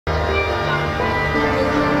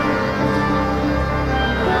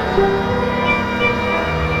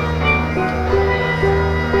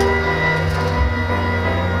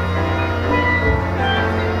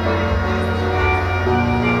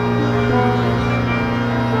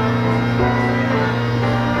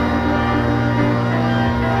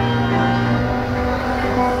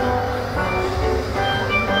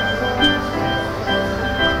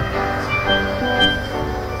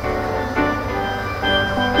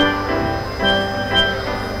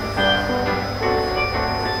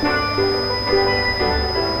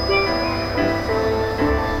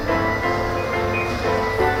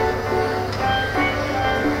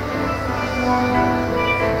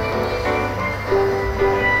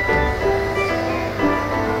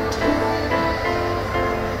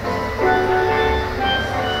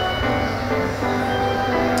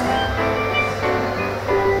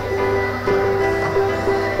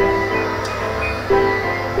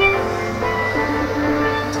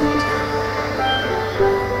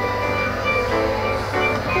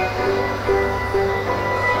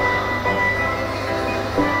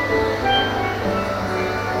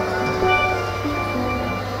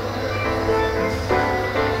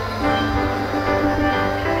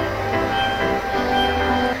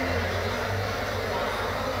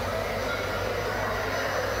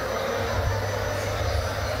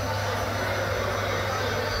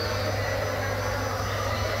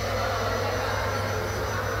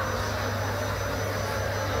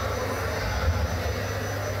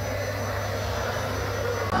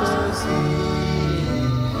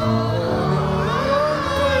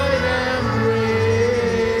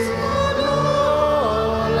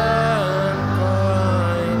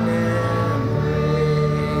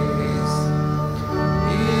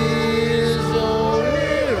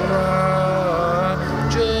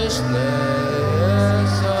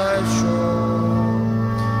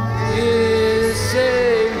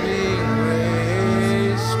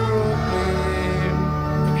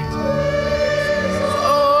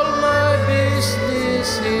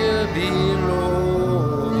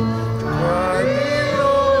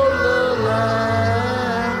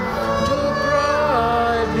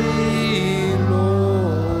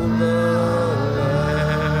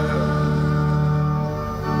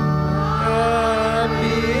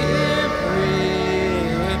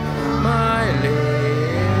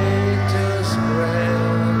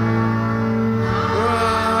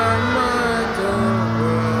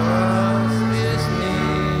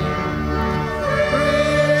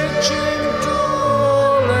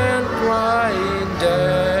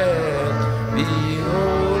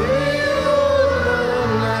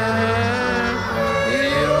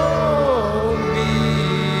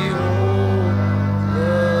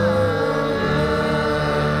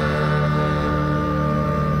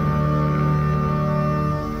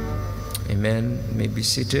Be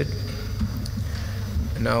seated.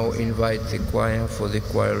 Now invite the choir for the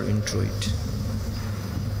choral introit.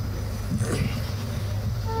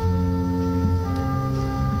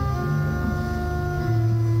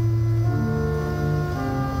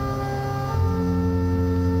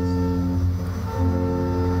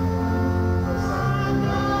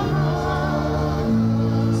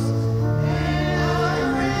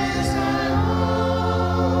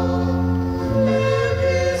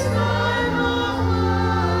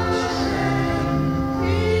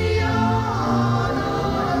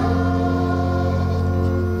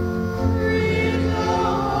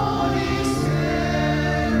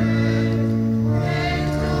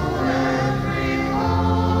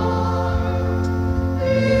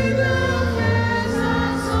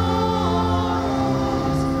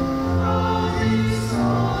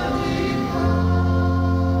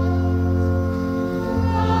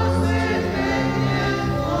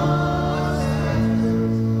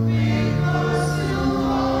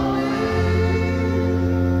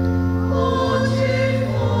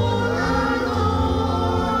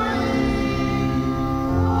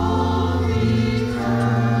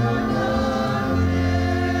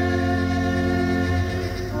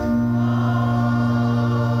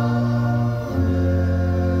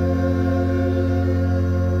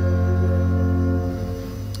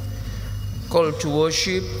 Call to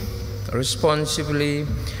worship responsively.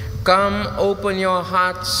 Come, open your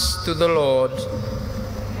hearts to the Lord.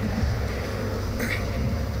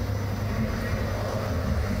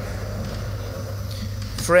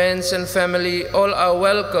 Friends and family, all are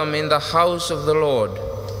welcome in the house of the Lord.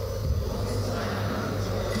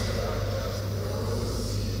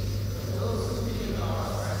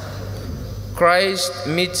 Christ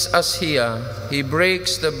meets us here. He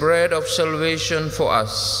breaks the bread of salvation for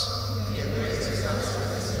us.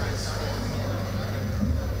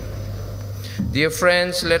 Dear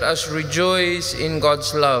friends, let us rejoice in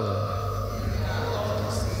God's love.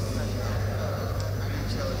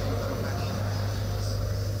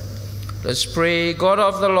 Let's pray. God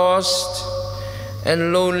of the lost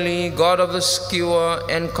and lonely, God of the secure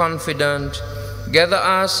and confident, gather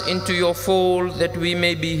us into your fold that we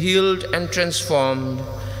may be healed and transformed.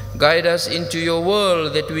 Guide us into your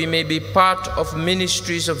world that we may be part of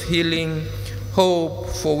ministries of healing, hope,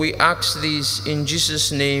 for we ask this in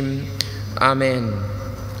Jesus' name. Amen.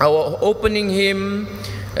 Our opening hymn,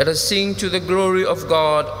 let us sing to the glory of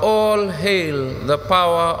God, All Hail the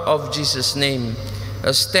Power of Jesus' Name.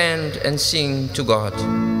 Let's stand and sing to God.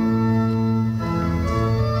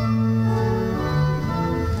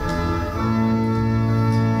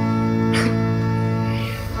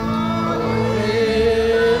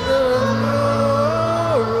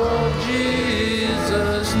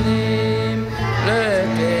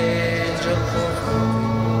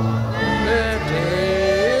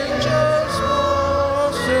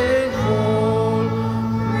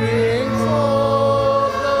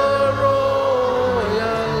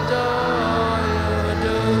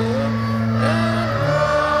 Da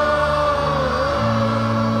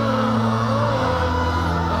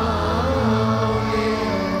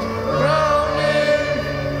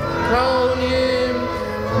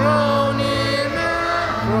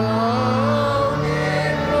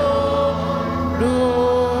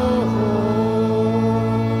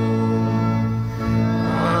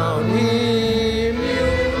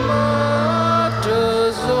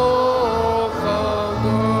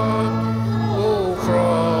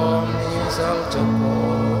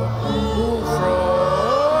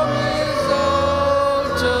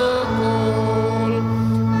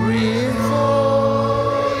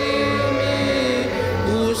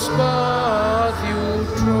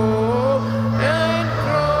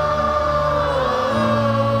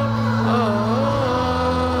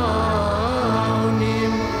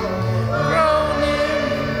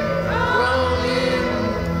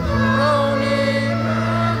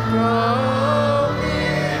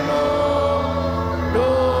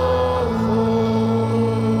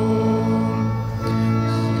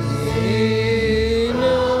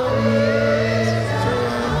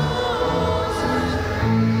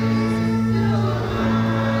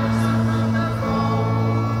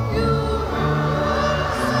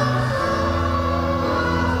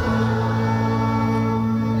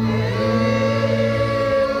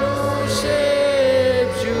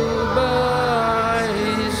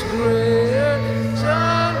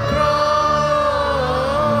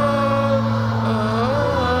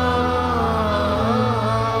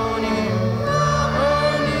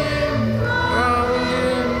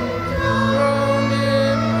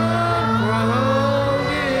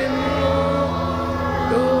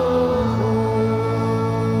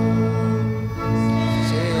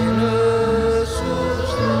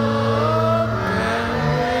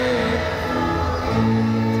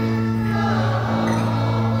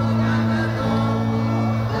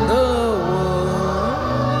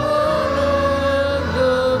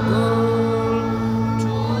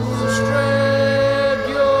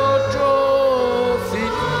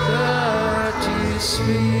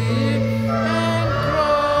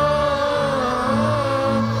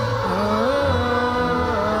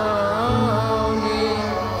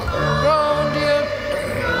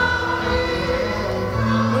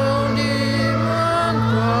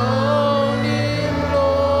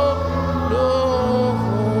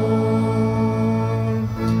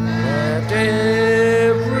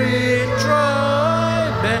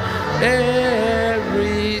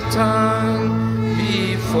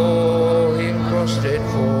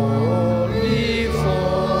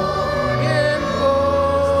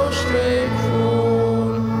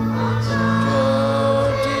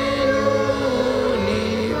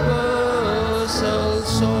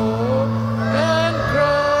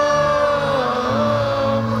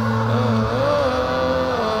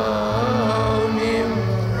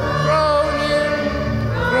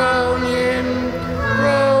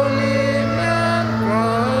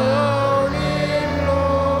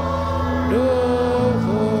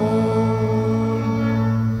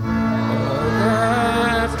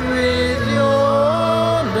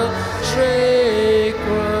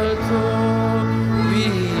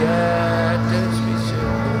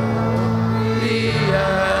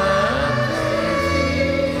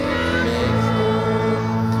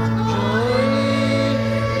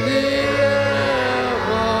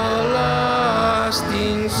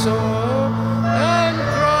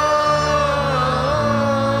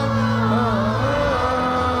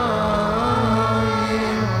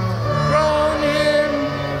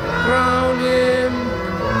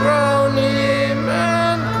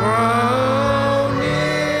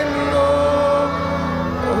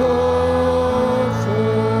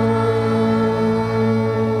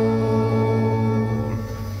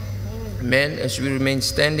as we remain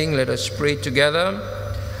standing, let us pray together.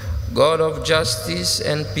 God of justice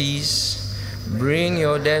and peace, bring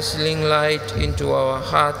your dazzling light into our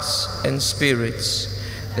hearts and spirits,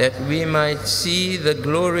 that we might see the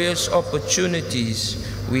glorious opportunities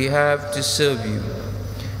we have to serve you.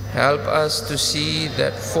 Help us to see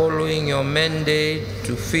that following your mandate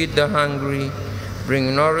to feed the hungry,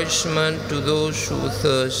 bring nourishment to those who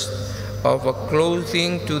thirst, offer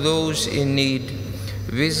clothing to those in need,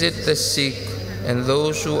 visit the sick and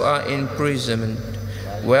those who are in imprisonment,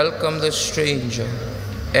 welcome the stranger.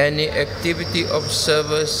 Any activity of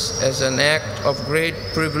service as an act of great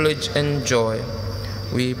privilege and joy.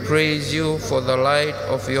 We praise you for the light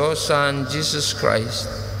of your Son, Jesus Christ,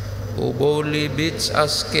 who boldly bids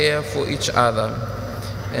us care for each other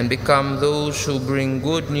and become those who bring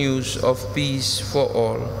good news of peace for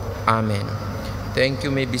all. Amen. Thank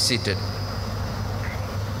you. May be seated.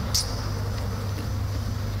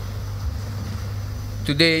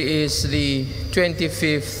 Today is the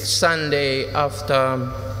 25th Sunday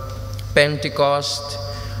after Pentecost,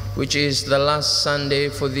 which is the last Sunday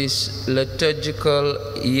for this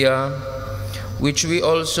liturgical year, which we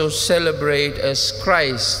also celebrate as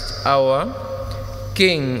Christ our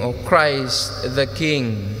King, or Christ the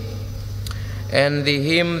King. And the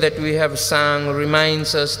hymn that we have sung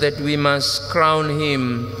reminds us that we must crown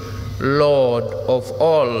him Lord of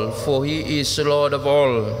all, for he is Lord of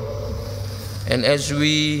all. And as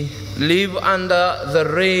we live under the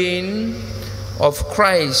reign of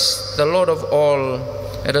Christ, the Lord of all,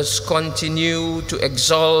 let us continue to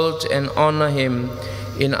exalt and honor him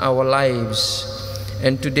in our lives.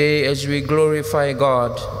 And today, as we glorify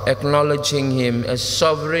God, acknowledging him as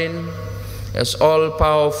sovereign, as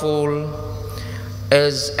all-powerful,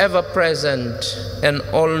 as ever-present and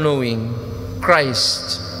all-knowing,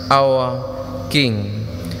 Christ our King.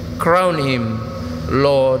 Crown him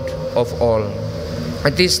Lord of all.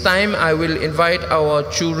 At this time, I will invite our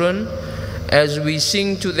children as we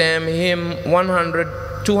sing to them hymn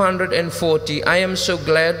 240, I am so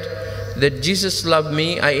glad that Jesus loved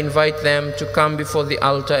me. I invite them to come before the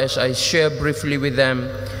altar as I share briefly with them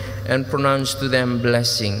and pronounce to them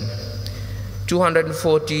blessing.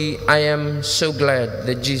 240, I am so glad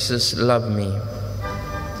that Jesus loved me.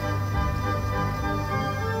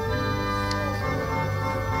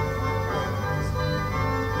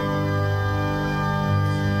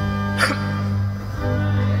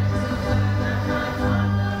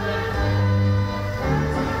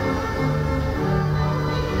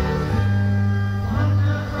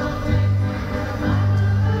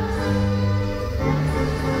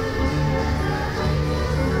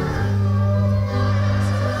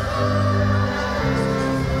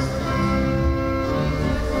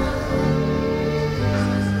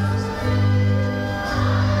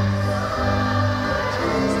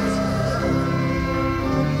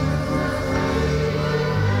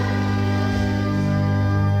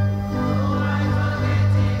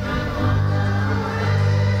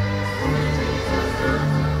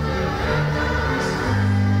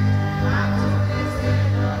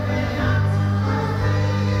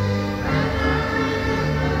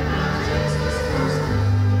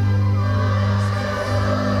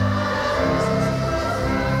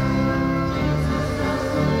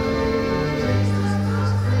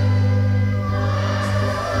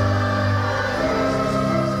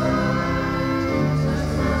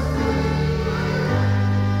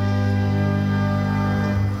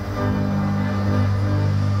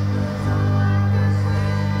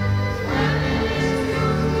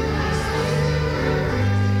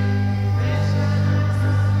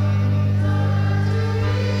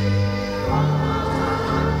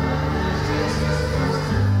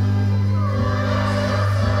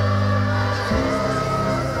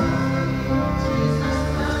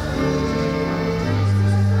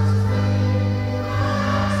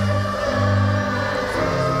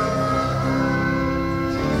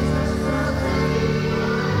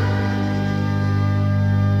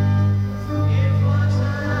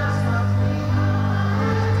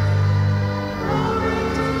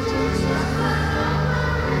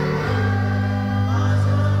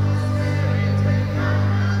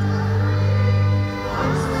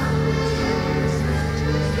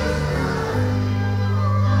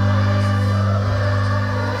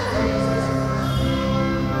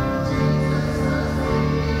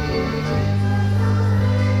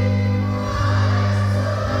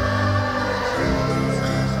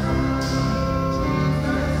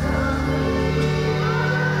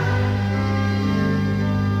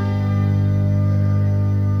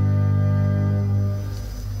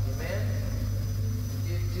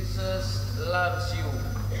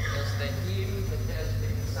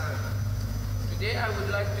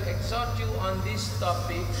 exhort you on this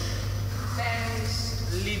topic, thanks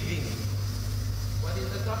living. What is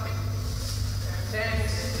the topic?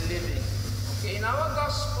 Thanks living. Okay, in our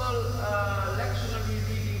gospel lectionary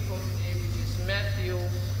reading for today, which is Matthew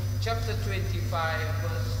chapter 25,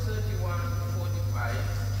 verse 31 to 45,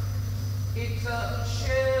 it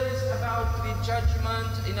shares about the judgment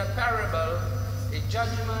in a parable, a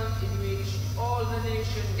judgment in which all the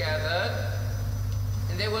nation gathered,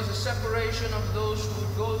 and there was a separation of those who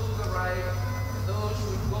would go to the right and those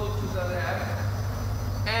who would go to the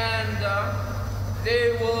left, and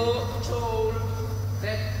they were told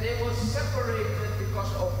that they were separated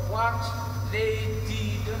because of what they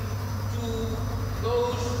did to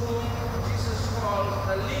those whom Jesus called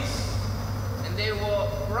the least, and they were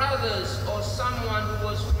brothers or someone who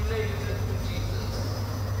was related to Jesus.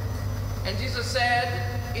 And Jesus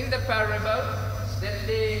said in the parable that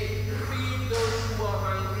they feed those who were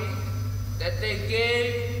hungry, that they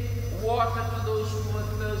gave water to those who were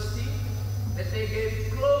thirsty, that they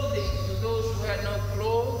gave clothing to those who had no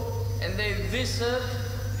clothes, and they visited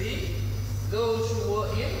those who were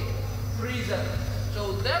in prison.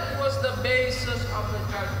 So that was the basis of the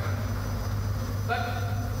judgment. But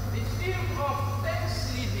the theme of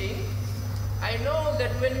thanksgiving, I know that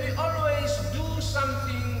when we always do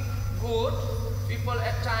something good, people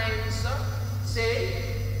at times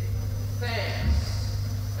say thanks.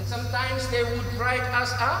 And sometimes they would write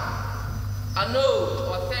us a note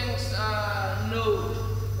or thanks note.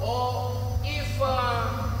 Or if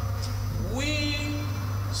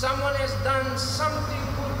someone has done something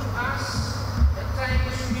good to us, at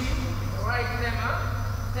times we write them a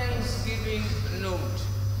thanksgiving note.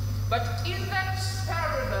 But in that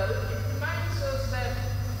parable, it reminds us that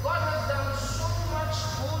God has done so much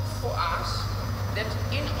good for us that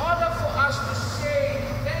in order for us to say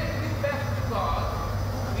thank you back to God,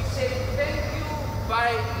 we say thank you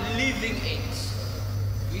by living it.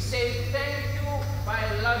 We say thank you by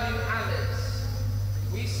loving others.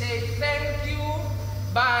 We say thank you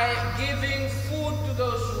by giving food to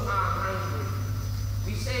those who are hungry.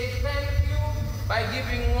 We say thank you by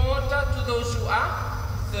giving water to those who are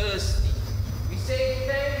thirsty. We say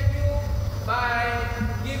thank you by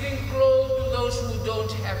giving clothes to those who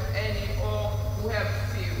don't have any or who have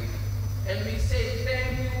few. And we say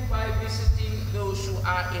thank you by visiting those who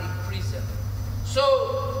are in prison.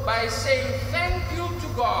 So by saying thank you to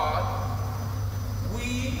God,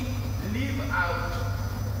 we live out.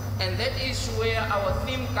 And that is where our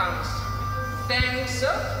theme comes, thanks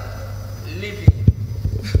living.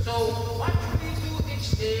 So what we do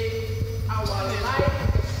each day, our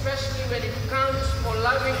life, especially when it comes for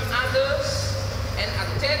loving others and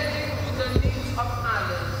attending to the needs of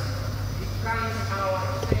others, becomes our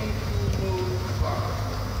thank you note to God.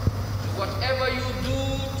 So whatever you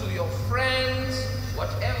do to your friends,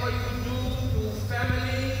 whatever you do to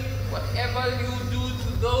family, whatever you do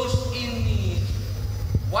to those in need,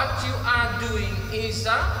 what you are doing is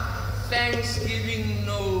a thanksgiving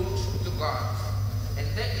note to God. And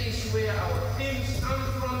that is where our themes come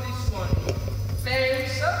from this morning.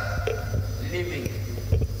 Thanks living.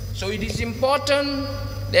 So it is important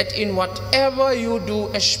that in whatever you do,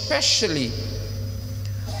 especially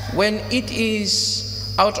when it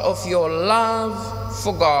is out of your love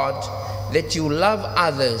for God, that you love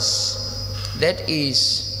others, that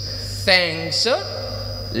is thanks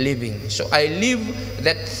living. So I leave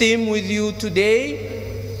that theme with you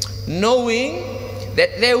today, knowing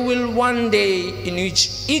that there will one day in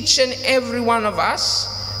which each and every one of us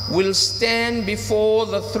will stand before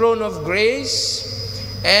the throne of grace,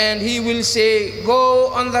 and he will say, go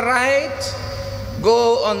on the right,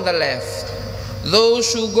 go on the left.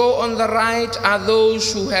 Those who go on the right are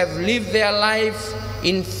those who have lived their life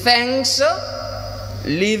in thanks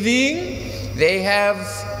living. They have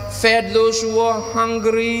fed those who are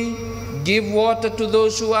hungry, give water to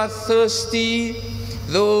those who are thirsty,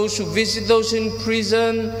 those who visit those in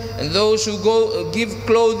prison, and those who go give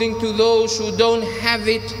clothing to those who don't have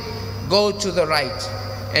it, go to the right.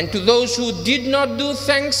 And to those who did not do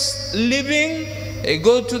thanks living, they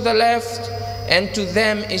go to the left, and to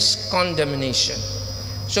them is condemnation.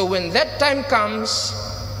 So when that time comes,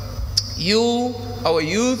 you, our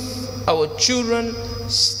youth, our children,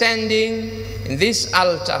 standing in this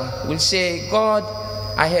altar will say, God,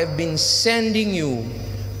 I have been sending you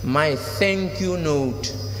my thank you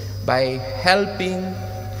note by helping,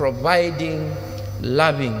 providing,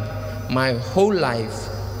 loving. My whole life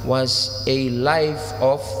was a life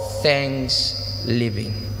of thanks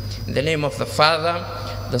living. In the name of the Father,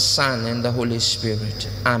 the Son, and the Holy Spirit.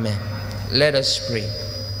 Amen. Let us pray.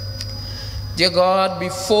 Dear God,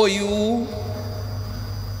 before you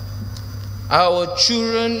our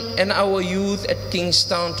children and our youth at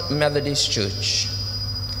Kingstown Methodist Church.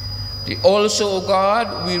 Also, O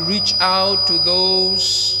God, we reach out to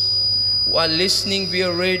those who are listening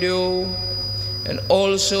via radio and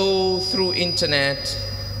also through internet.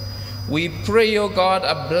 We pray, O God,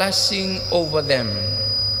 a blessing over them.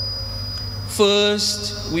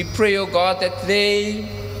 First, we pray, O God, that they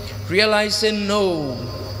realize and know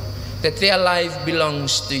that their life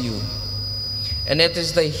belongs to you. And it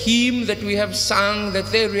is the hymn that we have sung, that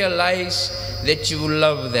they realize that you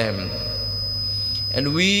love them.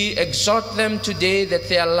 And we exhort them today that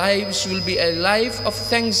their lives will be a life of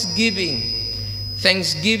thanksgiving.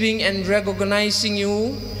 Thanksgiving and recognizing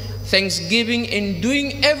you. Thanksgiving in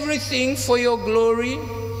doing everything for your glory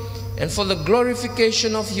and for the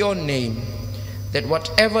glorification of your name. That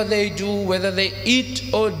whatever they do, whether they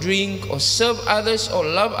eat or drink or serve others or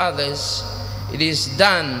love others, it is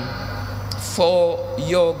done for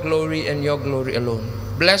your glory and your glory alone.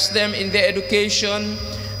 Bless them in their education.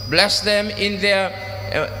 Bless them in their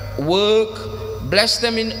work. Bless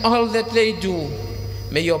them in all that they do.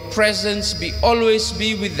 May your presence always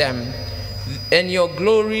be with them, and your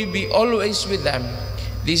glory be always with them.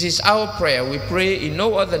 This is our prayer. We pray in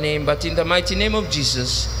no other name but in the mighty name of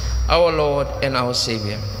Jesus, our Lord and our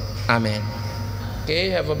Savior. Amen. Okay,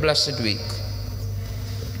 have a blessed week.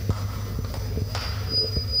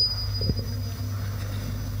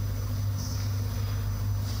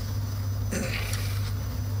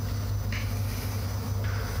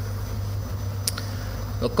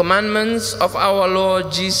 The commandments of our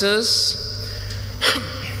Lord Jesus.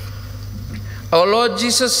 Our Lord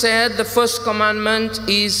Jesus said, the first commandment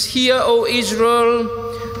is, Hear, O Israel,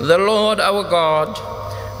 the Lord our God.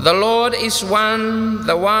 The Lord is one,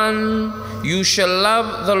 the one. You shall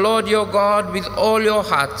love the Lord your God with all your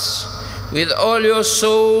hearts, with all your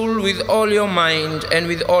soul, with all your mind, and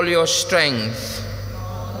with all your strength.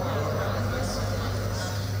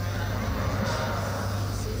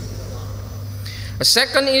 The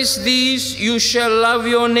second is this, you shall love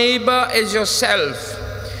your neighbor as yourself.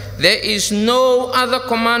 There is no other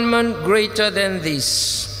commandment greater than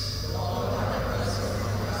this.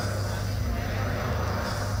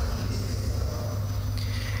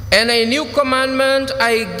 And a new commandment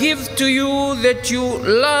I give to you, that you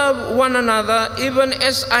love one another, even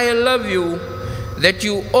as I love you, that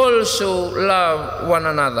you also love one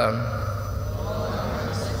another.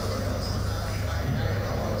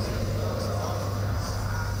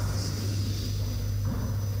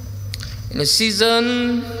 In a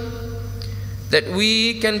season that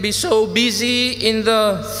we can be so busy in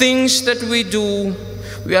the things that we do,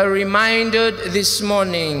 we are reminded this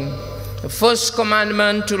morning, the first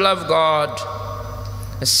commandment, to love God.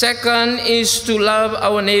 The second is to love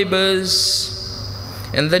our neighbors.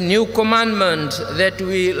 And the new commandment, that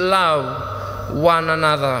we love one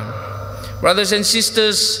another. Brothers and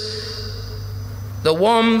sisters, the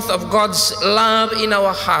warmth of God's love in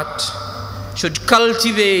our heart should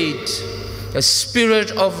cultivate a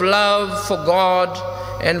spirit of love for God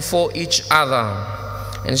and for each other,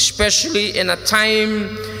 and especially in a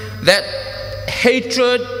time that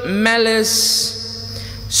hatred, malice,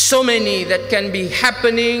 so many that can be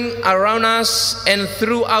happening around us and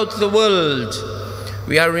throughout the world.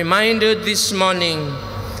 We are reminded this morning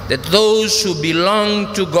that those who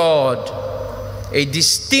belong to God, a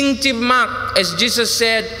distinctive mark, as Jesus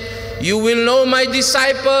said, you will know my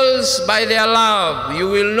disciples by their love. You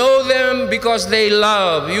will know them because they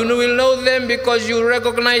love. You will know them because you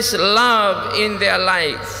recognize love in their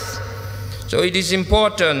life. So it is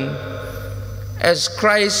important, as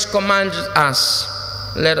Christ commanded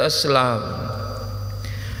us, let us love.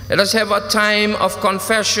 Let us have a time of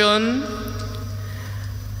confession.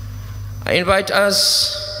 I invite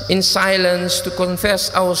us in silence to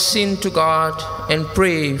confess our sin to God and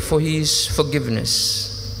pray for His forgiveness.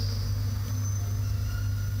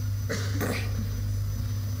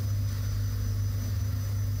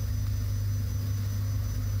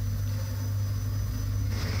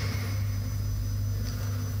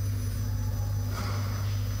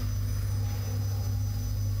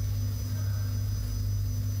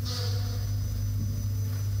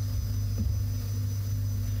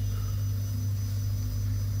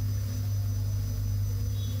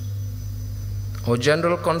 Our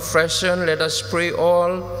general confession, let us pray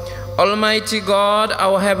all. Almighty God,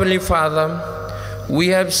 our Heavenly Father, we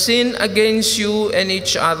have sinned against you and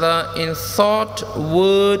each other in thought,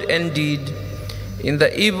 word, and deed, in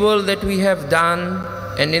the evil that we have done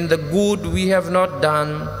and in the good we have not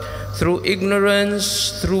done, through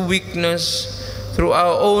ignorance, through weakness, through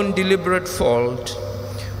our own deliberate fault.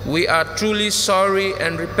 We are truly sorry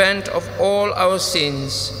and repent of all our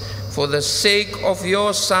sins. for the sake of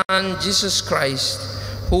your Son, Jesus Christ,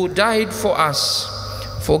 who died for us.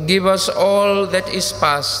 Forgive us all that is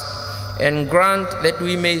past, and grant that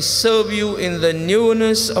we may serve you in the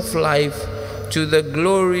newness of life, to the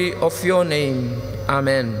glory of your name.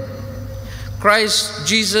 Amen. Christ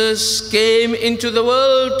Jesus came into the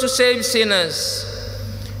world to save sinners.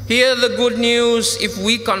 Hear the good news. If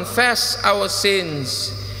we confess our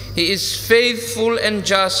sins, he is faithful and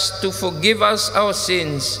just to forgive us our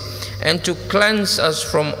sins and to cleanse us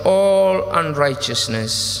from all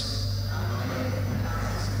unrighteousness.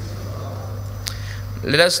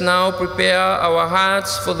 Let us now prepare our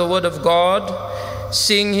hearts for the word of God.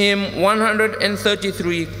 Sing hymn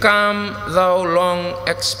 133, Come Thou Long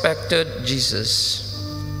Expected Jesus.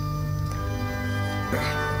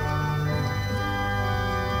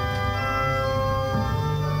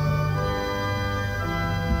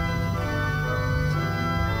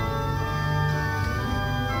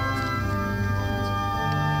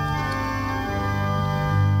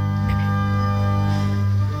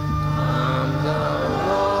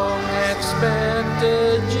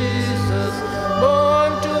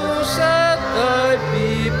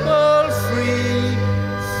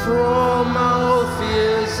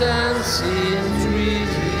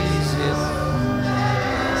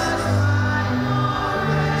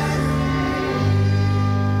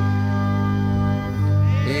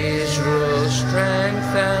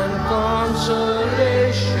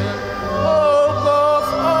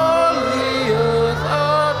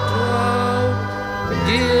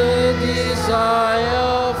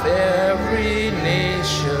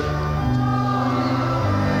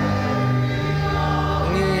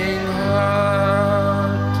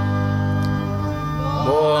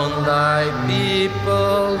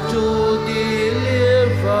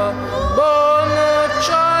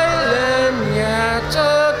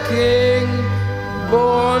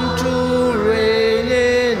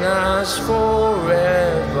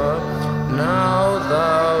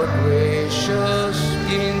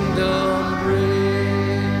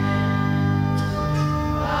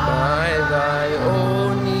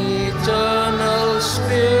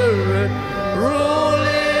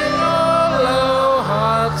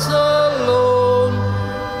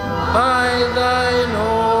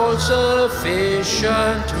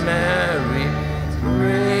 Mary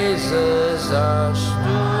raises us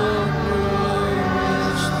to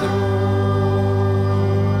His throne.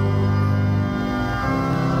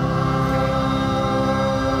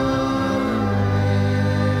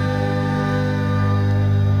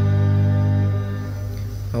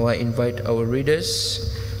 Now I invite our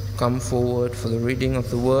readers to come forward for the reading of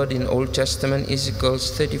the word in Old Testament, Ezekiel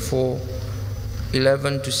 34,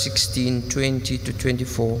 11 to 16, 20 to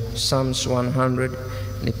 24, Psalms 100,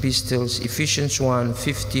 and epistles, Ephesians 1,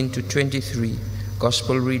 15 to 23,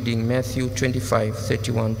 Gospel reading, Matthew 25,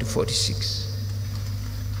 31 to 46.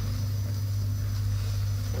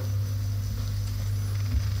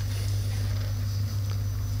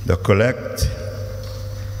 The collect.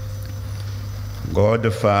 God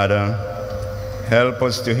the Father, help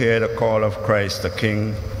us to hear the call of Christ the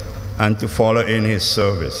King and to follow in his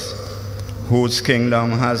service, whose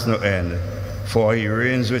kingdom has no end, for he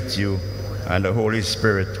reigns with you and the Holy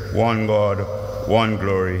Spirit, one God, one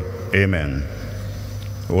glory. Amen.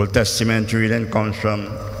 Old Testament reading comes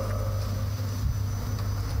from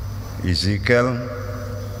Ezekiel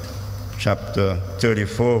chapter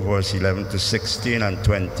 34, verse 11 to 16 and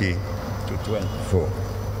 20 to 24.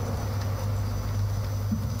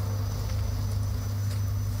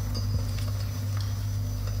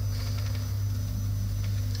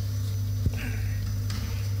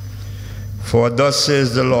 For thus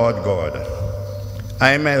says the Lord God,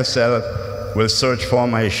 I myself will search for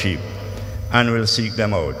my sheep and will seek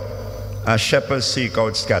them out. As shepherds seek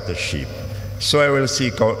out scattered sheep, so I will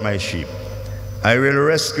seek out my sheep. I will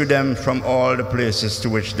rescue them from all the places to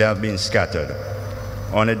which they have been scattered,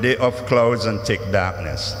 on a day of clouds and thick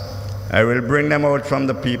darkness. I will bring them out from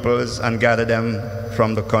the peoples and gather them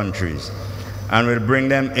from the countries, and will bring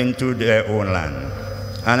them into their own land.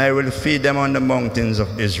 And I will feed them on the mountains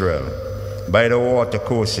of Israel, by the water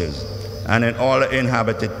courses, and in all the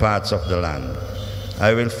inhabited parts of the land.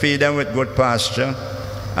 I will feed them with good pasture,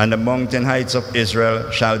 and the mountain heights of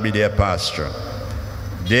Israel shall be their pasture.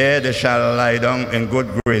 There they shall lie down in good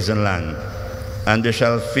grazing land, and they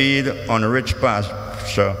shall feed on rich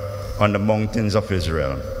pasture on the mountains of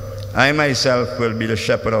Israel. I myself will be the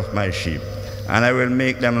shepherd of my sheep, and I will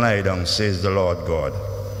make them lie down, says the Lord God.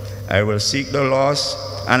 I will seek the lost,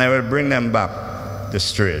 and I will bring them back the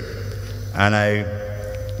straight. And I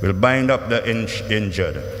will bind up the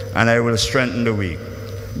injured, and I will strengthen the weak.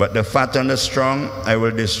 But the fat and the strong I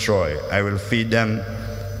will destroy. I will feed them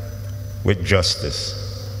with justice.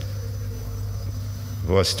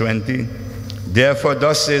 Verse 20. Therefore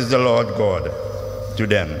thus says the Lord God to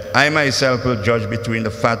them, I myself will judge between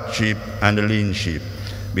the fat sheep and the lean sheep,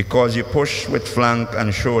 because you pushed with flank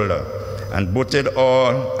and shoulder, and butted at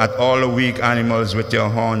all the weak animals with your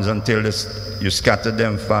horns until you scattered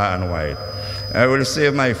them far and wide. I will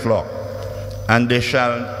save my flock, and they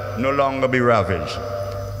shall no longer be ravaged,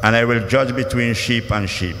 and I will judge between sheep and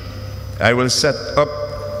sheep. I will set up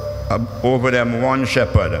over them one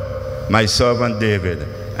shepherd, my servant David,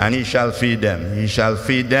 and he shall feed them. He shall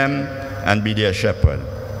feed them and be their shepherd.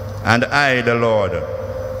 And I, the Lord,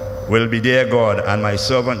 will be their God, and my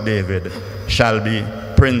servant David shall be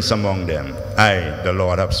prince among them. I, the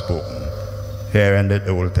Lord, have spoken. Here ended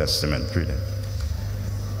the Old Testament reading.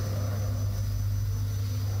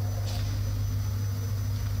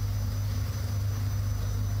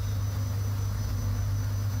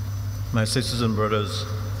 My sisters and brothers,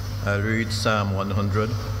 I'll read Psalm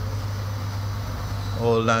 100.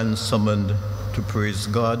 All lands summoned to praise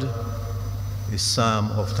God, a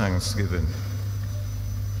psalm of thanksgiving.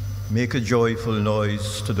 Make a joyful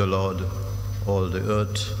noise to the Lord, all the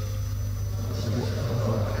earth.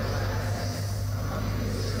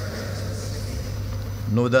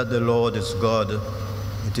 Know that the Lord is God.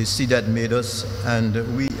 It is He that made us,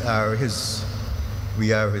 and we are His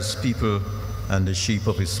people and the sheep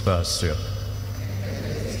of His pasture.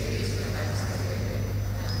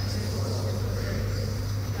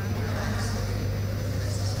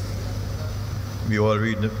 We all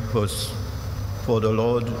read the verse. For the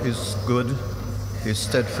Lord is good, His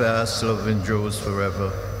steadfast love endures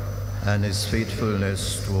forever, and His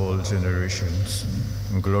faithfulness to all generations.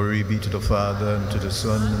 And glory be to the Father, and to the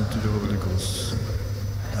Son, and to the Holy Ghost,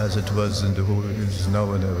 as it was in the Holy, is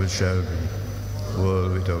now and ever shall be,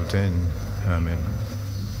 world without end. Amen.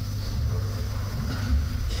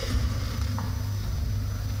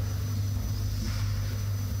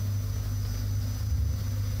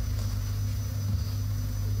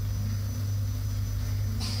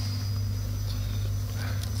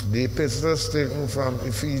 The epistle is taken from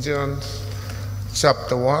Ephesians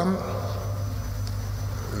chapter 1,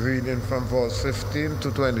 reading from verse 15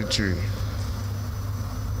 to 23.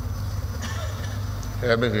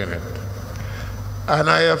 Here begin it. And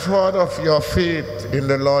I have heard of your faith in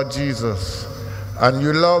the Lord Jesus, and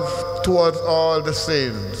your love towards all the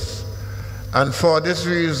saints. And for this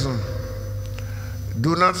reason,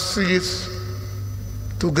 do not cease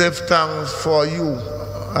to give thanks for you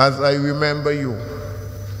as I remember you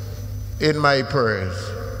in my prayers.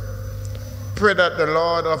 Pray that the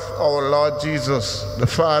Lord of our Lord Jesus, the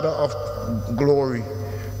Father of glory,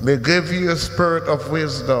 may give you a spirit of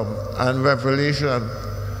wisdom and revelation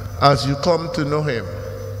as you come to know Him,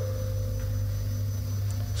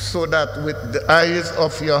 so that with the eyes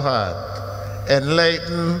of your heart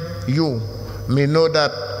enlighten you may know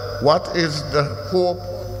that what is the hope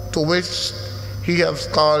to which He has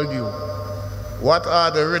called you, what are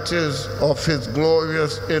the riches of His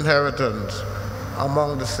glorious inheritance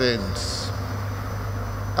among the saints,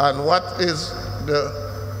 and what is the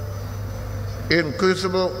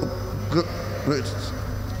increasable riches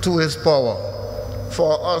to His power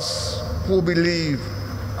for us who believe,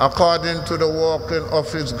 according to the working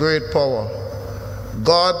of His great power.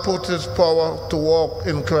 God put His power to work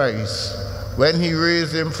in Christ when He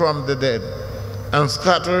raised Him from the dead and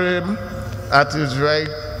scattered Him at His right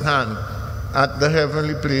hand at the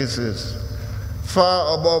heavenly places,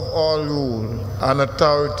 far above all rule and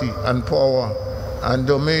authority and power and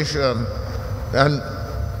dominion,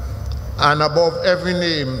 and above every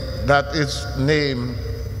name that is named,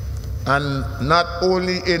 and not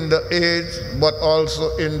only in the age but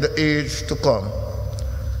also in the age to come.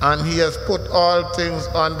 And He has put all things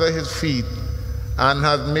under His feet, and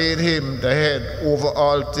has made Him the head over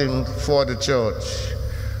all things for the church,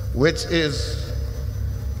 which is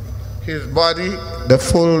His body, the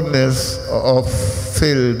fullness of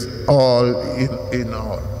filled all in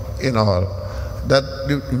all. That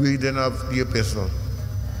the reading of the epistle.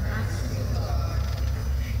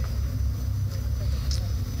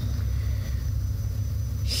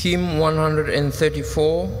 Hymn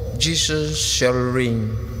 134, Jesus shall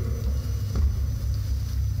reign.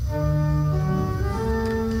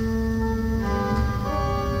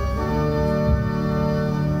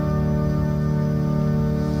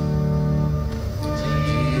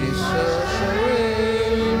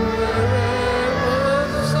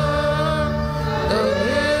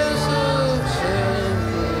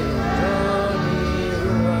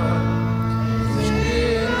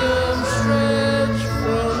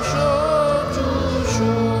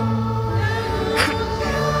 Shore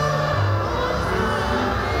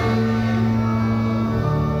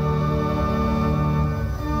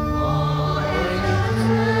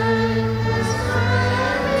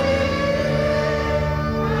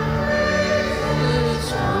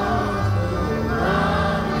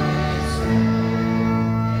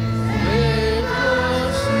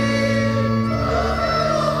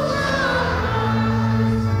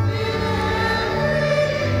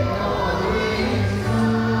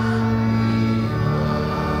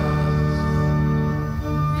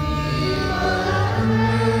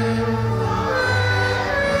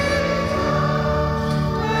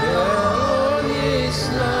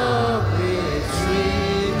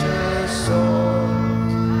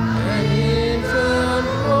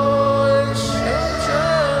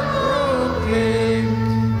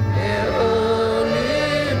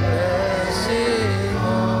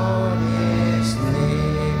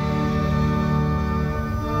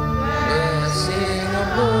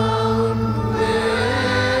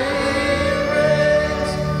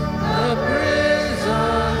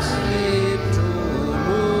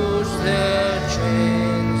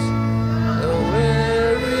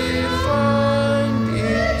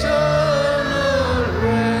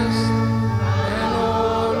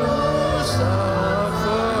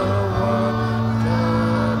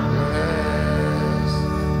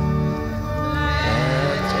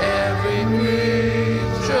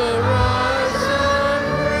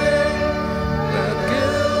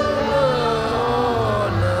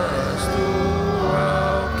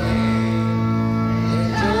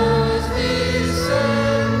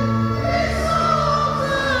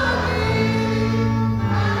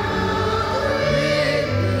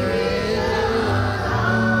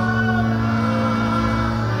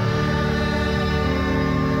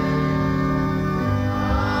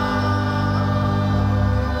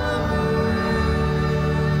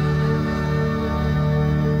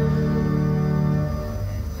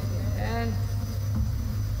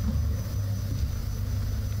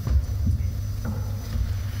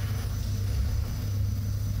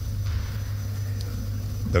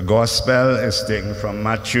The Gospel is taken from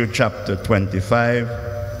Matthew chapter 25,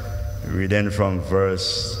 reading from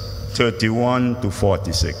verse 31 to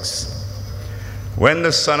 46. When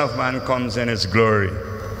the Son of Man comes in his glory,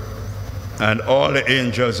 and all the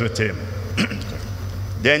angels with him,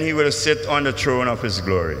 then he will sit on the throne of his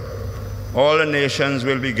glory. All the nations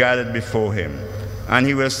will be gathered before him, and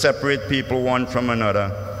he will separate people one from another,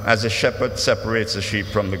 as a shepherd separates the sheep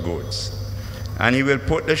from the goats. And he will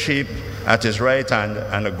put the sheep at his right hand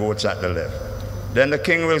and the goats at the left. Then the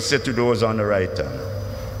king will say to those on the right hand,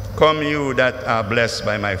 "Come, you that are blessed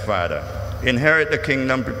by my Father, inherit the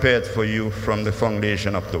kingdom prepared for you from the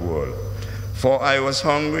foundation of the world. For I was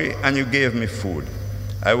hungry, and you gave me food.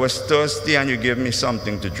 I was thirsty, and you gave me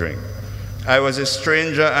something to drink. I was a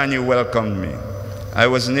stranger, and you welcomed me. I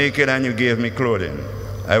was naked, and you gave me clothing.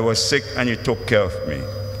 I was sick, and you took care of me.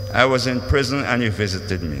 I was in prison, and you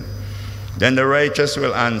visited me." Then the righteous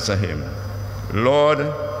will answer him, "Lord,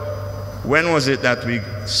 when was it that we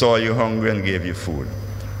saw you hungry and gave you food,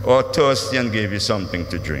 or thirsty and gave you something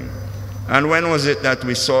to drink? And when was it that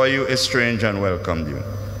we saw you a stranger and welcomed you,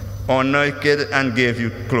 or naked and gave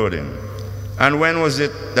you clothing? And when was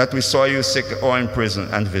it that we saw you sick or in prison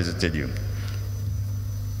and visited you?"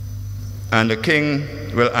 And the king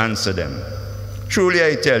will answer them, "Truly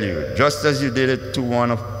I tell you, just as you did it to one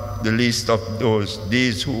of the least of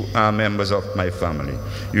these who are members of my family,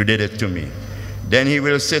 you did it to me." Then he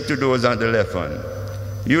will say to those on the left hand,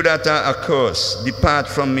 "You that are accursed, depart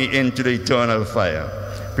from me into the eternal fire,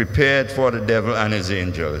 prepared for the devil and his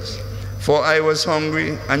angels. For I was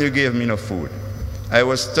hungry, and you gave me no food. I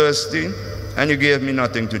was thirsty, and you gave me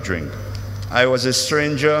nothing to drink. I was a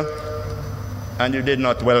stranger, and you did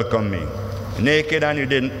not welcome me. Naked, and you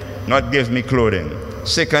did not give me clothing.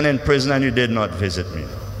 Sick and in prison, and you did not visit me."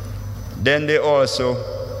 Then they also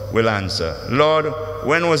will answer, "Lord,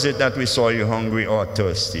 when was it that we saw you hungry or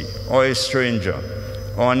thirsty, or a stranger,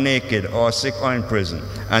 or naked, or sick, or in prison,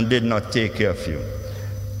 and did not take care of you?"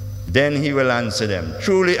 Then he will answer them,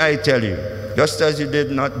 "Truly I tell you, just as you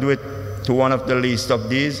did not do it to one of the least of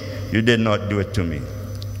these, you did not do it to me."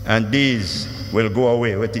 And these will go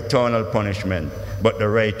away with eternal punishment, but the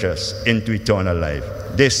righteous into eternal life.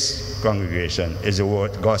 This, congregation, is the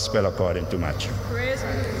word gospel according to Matthew. Praise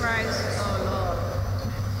be to Christ our Lord.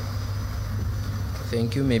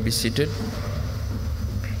 Thank you. May be seated.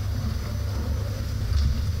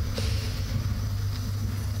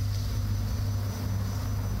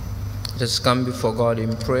 Let us come before God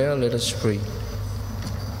in prayer. Let us pray.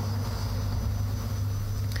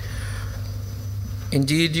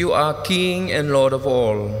 Indeed, you are King and Lord of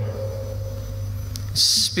all.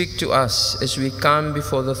 Speak to us as we come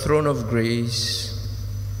before the throne of grace.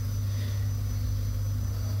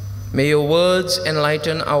 May your words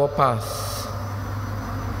enlighten our path,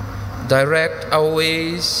 direct our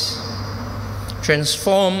ways,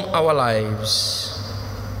 transform our lives.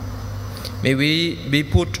 May we be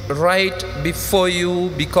put right before you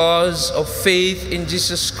because of faith in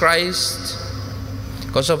Jesus Christ,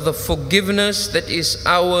 because of the forgiveness that is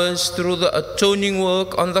ours through the atoning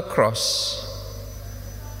work on the cross.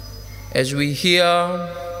 As we hear,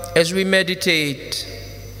 as we meditate,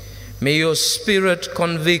 may your Spirit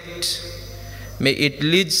convict, may it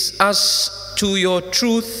lead us to your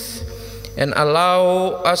truth and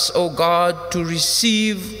allow us, O God, to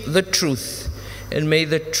receive the truth, and may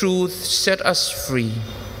the truth set us free.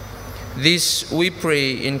 This we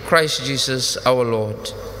pray in Christ Jesus our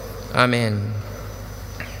Lord. Amen.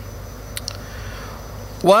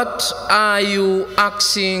 What are you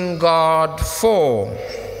asking God for?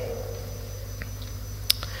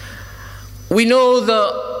 We know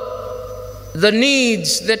the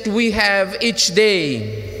needs that we have each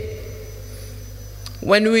day.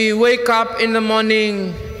 When we wake up in the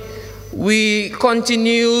morning, we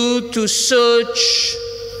continue to search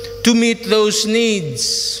to meet those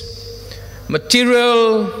needs: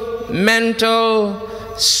 material, mental,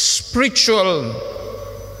 spiritual.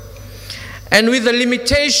 And with the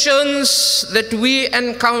limitations that we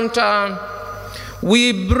encounter,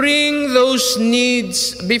 we bring those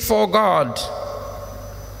needs before God.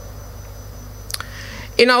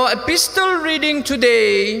 In our epistle reading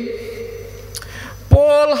today,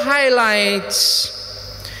 Paul highlights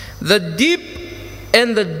the deep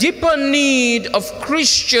and the deeper need of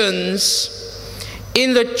Christians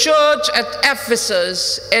in the church at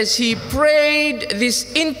Ephesus as he prayed this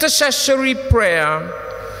intercessory prayer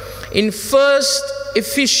in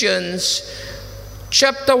Ephesians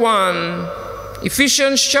chapter 1,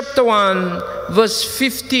 verse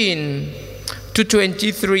 15 to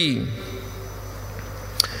 23.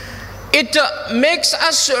 It makes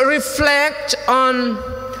us reflect on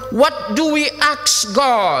what do we ask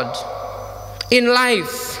God in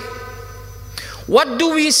life? What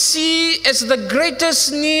do we see as the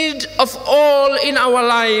greatest need of all in our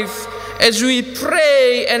life as we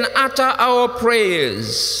pray and utter our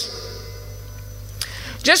prayers?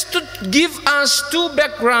 Just to give us two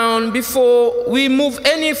background before we move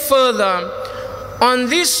any further on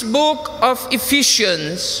this book of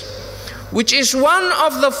Ephesians, which is one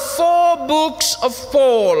of the 4 books of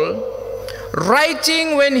Paul,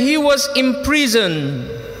 writing when he was imprisoned.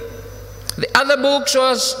 The other books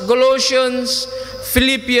was Galatians,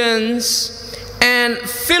 Philippians, and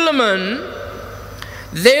Philemon.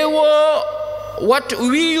 They were what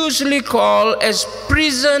we usually call as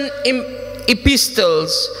prison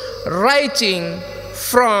epistles, writing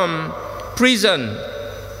from prison.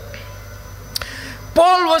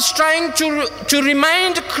 Paul was trying to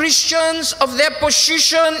remind Christians of their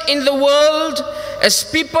position in the world as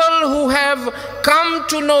people who have come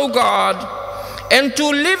to know God and to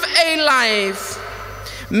live a life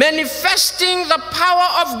manifesting the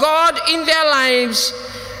power of God in their lives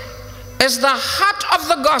as the heart of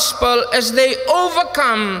the gospel, as they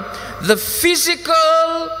overcome the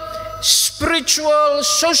physical, spiritual,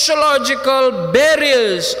 sociological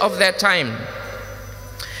barriers of their time.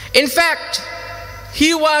 In fact,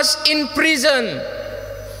 he was in prison,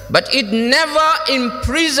 but it never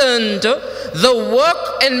imprisoned the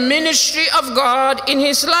work and ministry of God in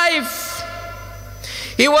his life.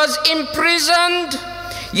 He was imprisoned,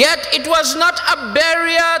 yet it was not a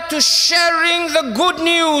barrier to sharing the good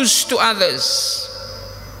news to others.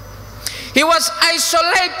 He was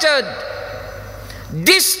isolated,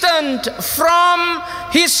 distant from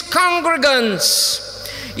his congregants,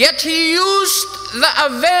 yet he used the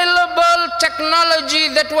available technology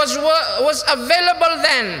that was available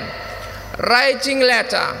then, writing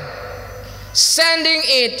letter, sending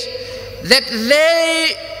it, that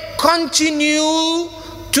they continue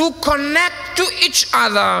to connect to each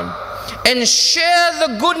other and share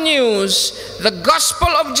the good news, the gospel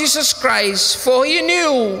of Jesus Christ, for he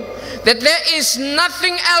knew that there is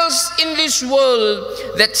nothing else in this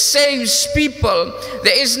world that saves people.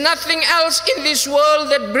 There is nothing else in this world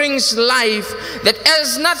that brings life. There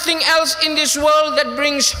is nothing else in this world that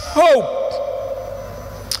brings hope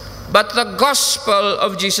but the gospel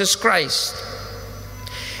of Jesus Christ.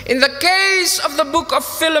 In the case of the book of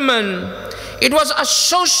Philemon, it was a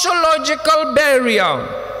sociological barrier,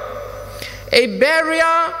 a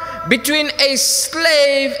barrier between a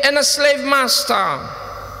slave and a slave master.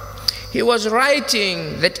 He was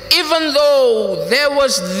writing that even though there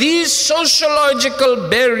was this sociological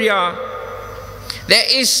barrier, there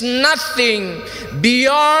is nothing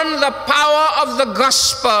beyond the power of the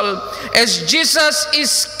gospel, as Jesus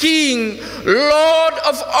is King, Lord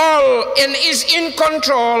of all, and is in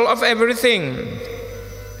control of everything.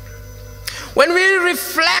 When we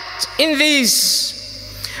reflect in this,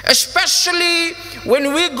 especially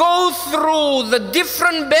when we go through the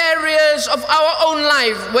different barriers of our own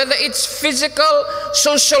life, whether it's physical,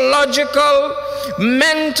 sociological,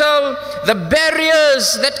 mental, the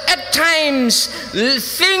barriers that at times,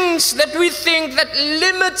 things that we think that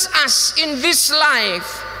limits us in this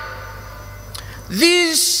life,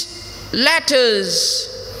 these letters,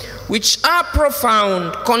 which are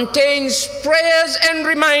profound, contains prayers and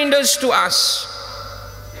reminders to us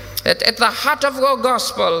that at the heart of our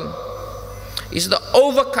gospel is the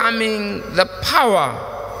overcoming the power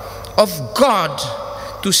of God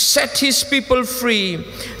to set his people free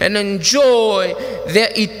and enjoy their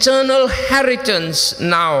eternal inheritance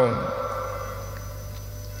now.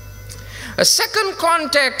 A second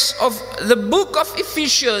context of the book of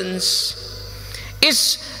Ephesians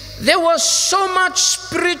is there was so much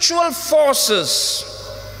spiritual forces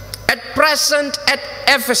at present at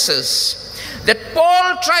Ephesus that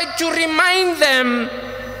Paul tried to remind them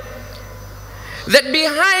that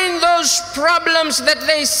behind those problems that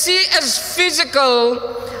they see as physical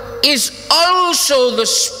is also the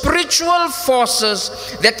spiritual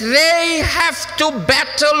forces that they have to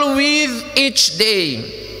battle with each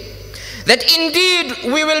day. That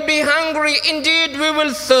indeed we will be hungry, indeed we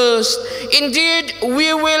will thirst, indeed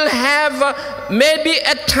we will have maybe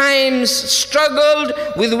at times struggled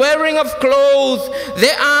with wearing of clothes.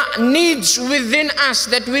 There are needs within us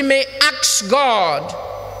that we may ask God.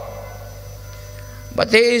 But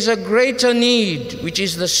there is a greater need, which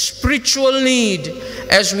is the spiritual need,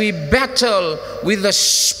 as we battle with the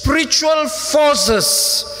spiritual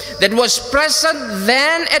forces that was present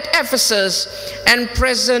then at Ephesus and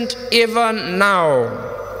present even now.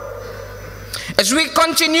 As we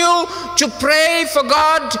continue to pray for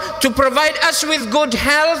God to provide us with good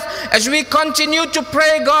health, as we continue to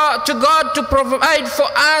pray to God to provide for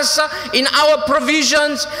us in our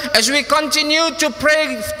provisions, as we continue to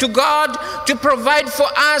pray to God to provide for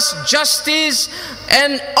us justice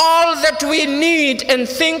and all that we need and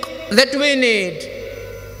think that we need,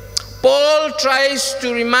 Paul tries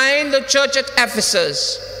to remind the church at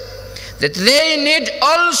Ephesus that they need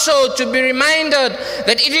also to be reminded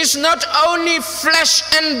that it is not only flesh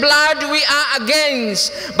and blood we are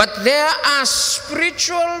against, but there are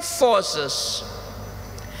spiritual forces.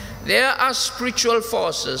 There are spiritual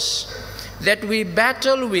forces that we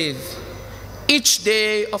battle with each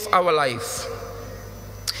day of our life.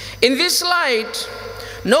 In this light,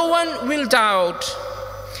 no one will doubt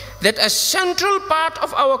that a central part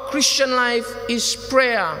of our Christian life is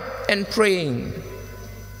prayer and praying.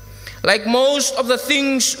 Like most of the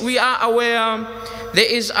things we are aware,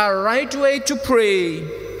 there is a right way to pray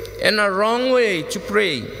and a wrong way to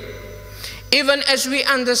pray. Even as we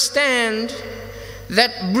understand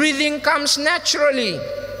that breathing comes naturally,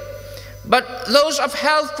 but those of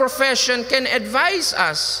health profession can advise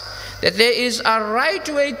us that there is a right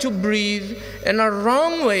way to breathe and a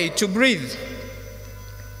wrong way to breathe.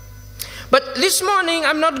 But this morning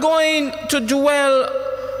I'm not going to dwell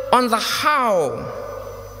on the how,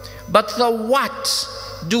 but the what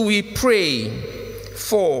do we pray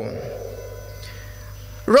for.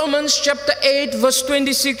 Romans chapter 8 verse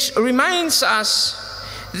 26 reminds us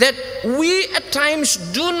that we at times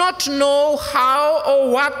do not know how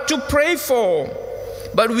or what to pray for,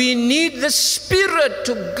 but we need the Spirit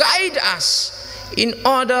to guide us in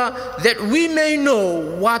order that we may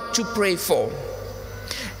know what to pray for.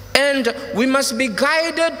 And we must be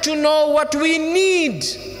guided to know what we need,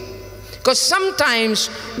 because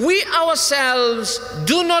sometimes we ourselves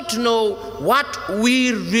do not know what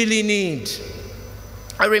we really need.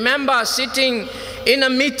 I remember sitting in a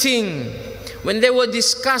meeting when they were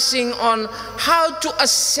discussing on how to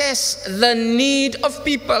assess the need of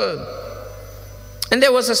people. And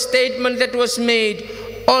there was a statement that was made,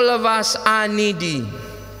 all of us are needy.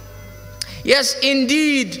 Yes,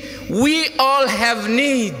 indeed, we all have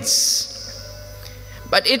needs.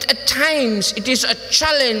 But at times, it is a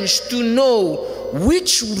challenge to know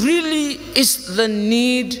which really is the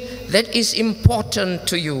need that is important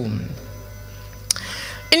to you.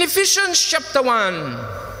 In Ephesians chapter 1,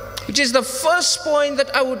 which is the first point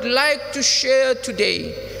that I would like to share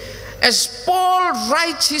today, as Paul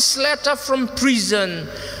writes his letter from prison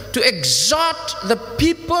to exhort the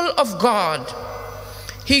people of God,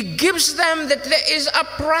 he gives them that there is a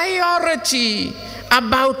priority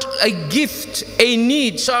about a gift, a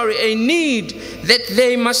need that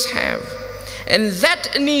they must have. And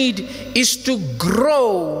that need is to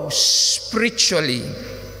grow spiritually.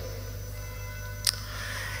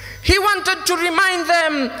 He wanted to remind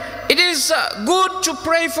them it is good to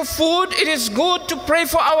pray for food, it is good to pray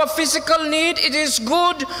for our physical need, it is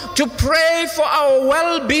good to pray for our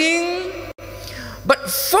well-being. But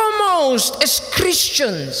foremost, as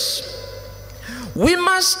Christians, we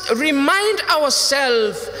must remind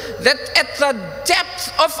ourselves that at the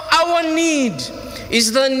depth of our need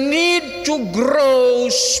is the need to grow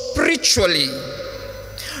spiritually.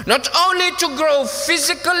 Not only to grow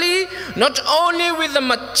physically, not only with the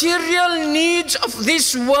material needs of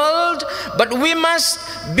this world, but we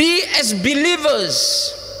must be, as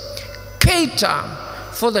believers, cater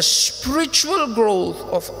for the spiritual growth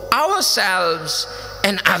of ourselves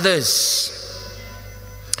and others.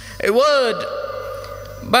 A word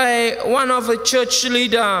by one of a church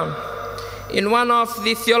leader in one of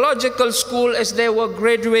the theological school as they were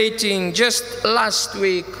graduating just last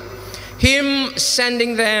week, him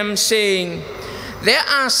sending them saying, there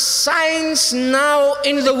are signs now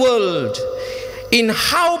in the world in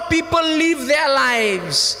how people live their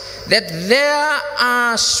lives that there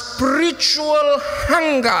are spiritual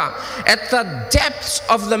hunger at the depths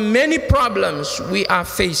of the many problems we are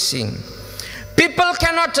facing. People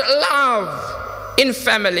cannot love in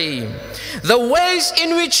family. The ways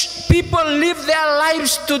in which people live their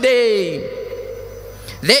lives today,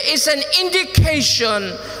 there is an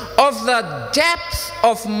indication of the depth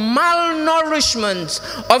of malnourishment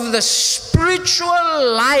of the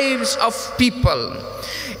spiritual lives of people.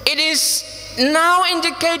 It is now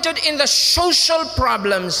indicated in the social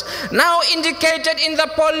problems, now indicated in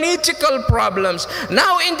the political problems,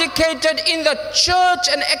 now indicated in the church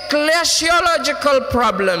and ecclesiological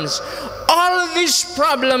problems. All these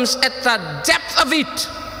problems, at the depth of it,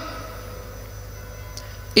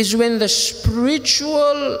 is when the spirit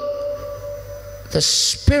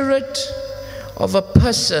of a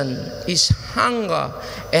person is hunger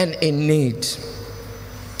and in need.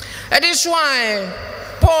 That is why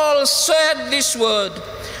Paul said this word,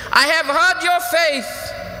 I have heard your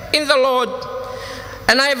faith in the Lord,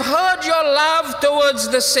 and I have heard your love towards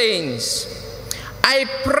the saints. I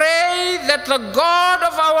pray that the God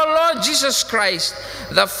of our Lord Jesus Christ,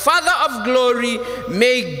 the Father of glory,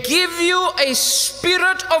 may give you a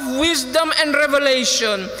spirit of wisdom and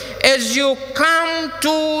revelation as you come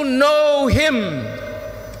to know him.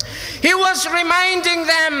 He was reminding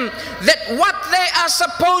them that what they are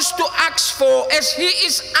supposed to ask for, as he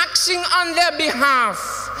is asking on their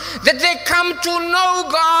behalf, that they come to know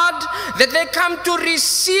God, that they come to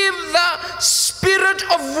receive the spirit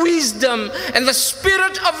of wisdom and the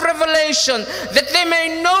spirit of revelation, that they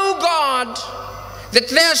may know God, that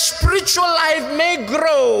their spiritual life may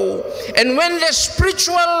grow. And when their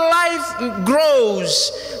spiritual life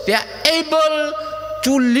grows, they are able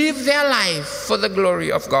to live their life for the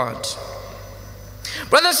glory of God.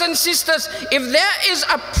 Brothers and sisters, if there is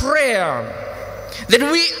a prayer that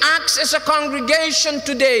we ask as a congregation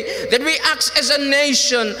today, that we ask as a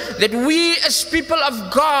nation, that we as people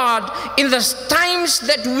of God, in the times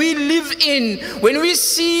that we live in, when we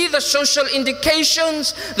see the social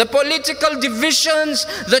indications, the political divisions,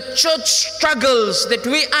 the church struggles that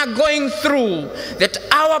we are going through, that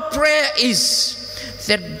our prayer is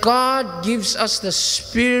that God gives us the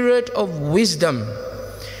spirit of wisdom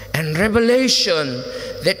and revelation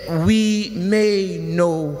that we may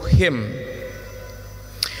know him.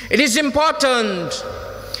 It is important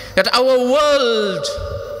that our world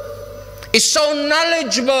is so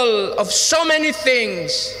knowledgeable of so many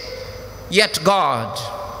things, yet God.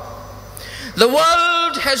 The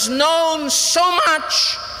world has known so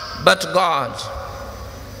much, but God.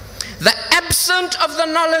 The absence of the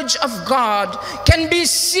knowledge of God can be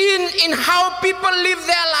seen in how people live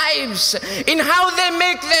their lives, in how they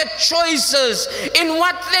make their choices, in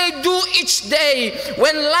what they do each day,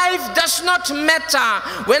 when life does not matter,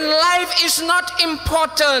 when life is not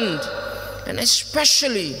important, and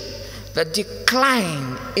especially the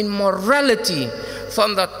decline in morality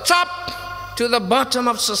from the top to the bottom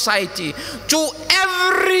of society, to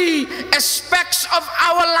every aspect of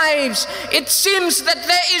our lives. It seems that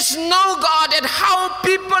there is no God at how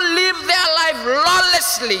people live their life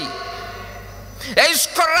lawlessly. There is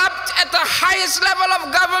corrupt at the highest level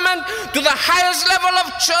of government, to the highest level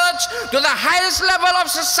of church, to the highest level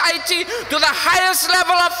of society, to the highest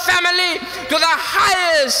level of family, to the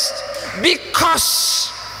highest,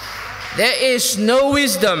 because there is no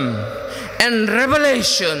wisdom and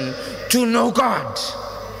revelation to know God.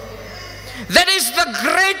 That is the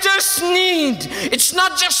greatest need. It's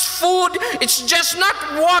not just food, it's just not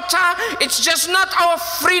water, it's just not our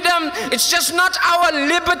freedom, it's just not our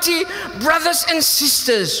liberty. Brothers and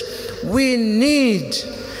sisters, we need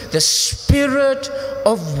the spirit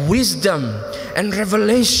of wisdom and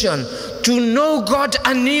revelation to know God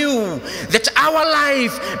anew, that our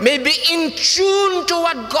life may be in tune to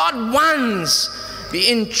what God wants, be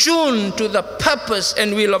in tune to the purpose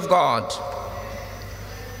and will of God.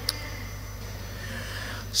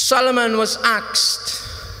 Solomon was asked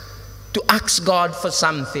to ask God for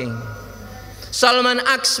something. Solomon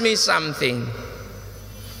asked me something.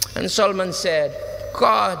 And Solomon said,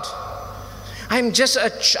 God, I'm just a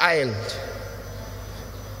child.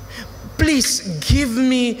 Please give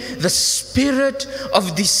me the spirit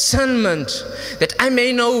of discernment, that I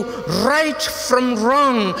may know right from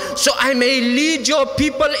wrong, so I may lead your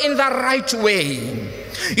people in the right way.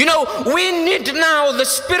 You know, we need now the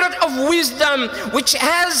spirit of wisdom, which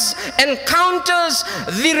has encounters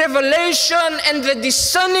the revelation and the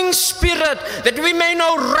discerning spirit, that we may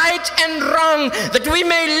know right and wrong, that we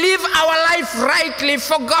may live our life rightly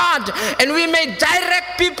for God, and we may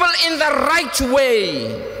direct people in the right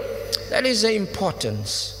way. That is the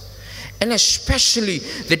importance, and especially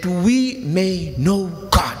that we may know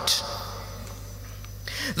God.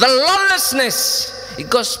 The lawlessness,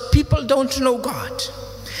 because people don't know God.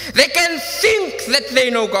 They can think that they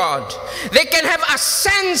know God. They can have a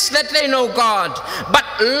sense that they know God. But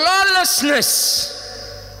lawlessness,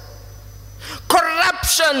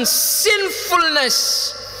 corruption,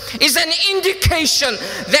 sinfulness is an indication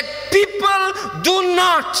that people do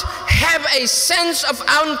not have a sense of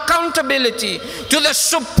accountability to the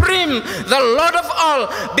Supreme, the Lord of all.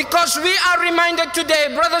 Because we are reminded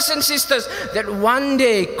today, brothers and sisters, that one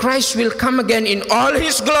day Christ will come again in all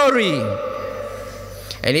his glory.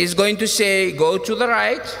 And he's going to say, go to the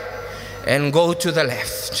right and go to the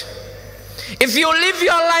left. If you live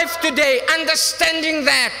your life today understanding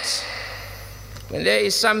that, when there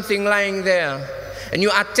is something lying there and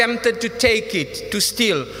you are tempted to take it, to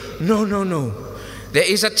steal, no, There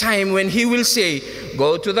is a time when he will say,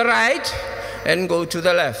 go to the right and go to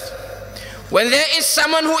the left. When there is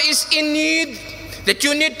someone who is in need, that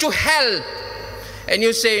you need to help, and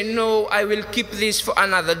you say, no, I will keep this for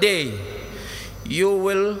another day, you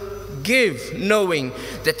will give, knowing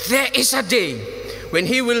that there is a day when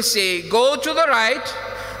he will say, go to the right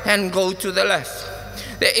and go to the left.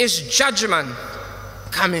 There is judgment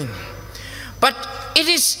coming. But it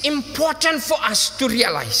is important for us to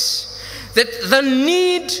realize that the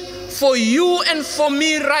need for you and for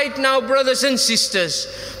me right now, brothers and sisters,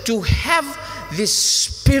 to have this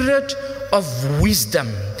spirit of wisdom,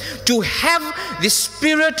 to have the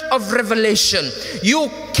spirit of revelation. You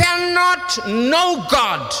cannot know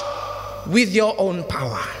God with your own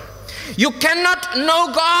power. You cannot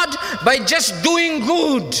know God by just doing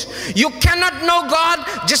good. You cannot know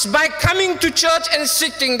God just by coming to church and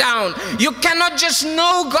sitting down. You cannot just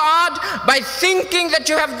know God by thinking that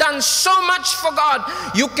you have done so much for God.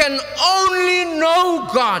 You can only know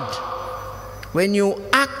God when you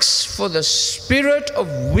ask for the spirit of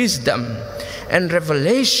wisdom and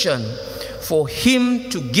revelation for him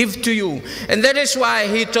to give to you. And that is why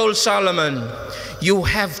he told Solomon, you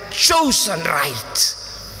have chosen right.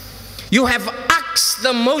 You have asked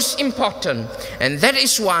the most important, and that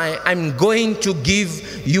is why I'm going to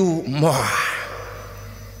give you more.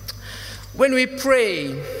 When we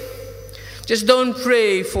pray, just don't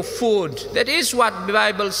pray for food. That is what the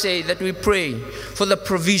Bible says, that we pray for the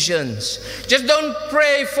provisions. Just don't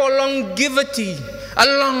pray for longevity, a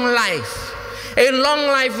long life. A long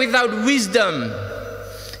life without wisdom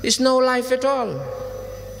is no life at all.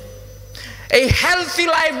 A healthy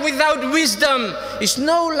life without wisdom is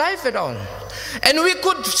no life at all. And we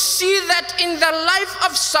could see that in the life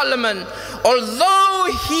of Solomon.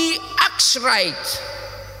 Although he acts right,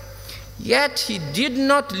 yet he did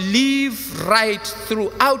not live right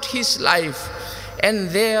throughout his life. And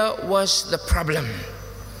there was the problem.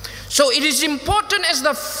 So it is important as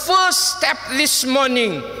the first step this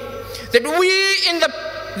morning that we in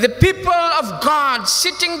the people of God,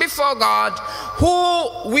 sitting before God,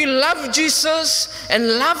 who we love Jesus and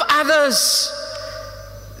love others,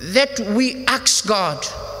 that we ask God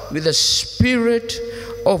with a spirit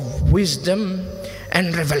of wisdom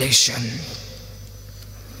and revelation.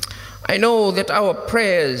 I know that our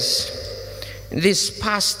prayers in these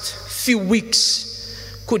past few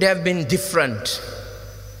weeks could have been different.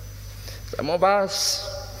 Some of us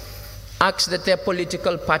asked that their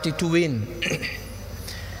political party to win.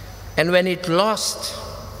 And when it lost,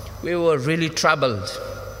 we were really troubled.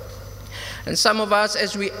 And some of us,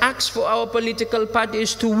 as we asked for our political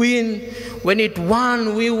parties to win, when it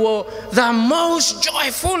won, we were the most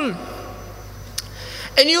joyful.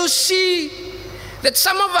 And you see that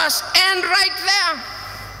some of us end right there.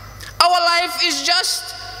 Our life is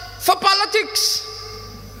just for politics.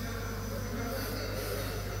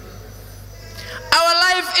 Our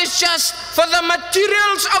life is just for the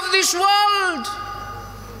materials of this world.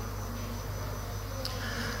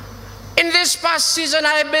 In this past season,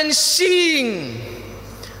 I have been seeing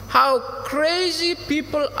how crazy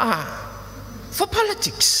people are for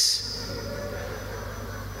politics.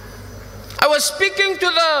 I was speaking to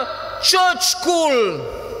the church school,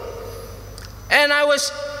 and I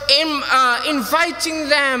was inviting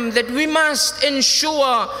them that we must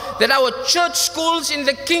ensure that our church schools in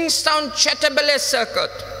the Kingstown Chatabele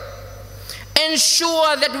circuit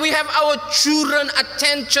ensure that we have our children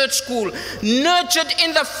attend church school, nurtured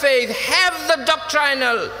in the faith, have the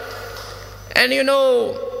doctrinal. And you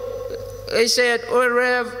know, they said, oh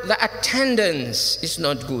Rev, the attendance is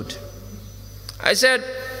not good. I said,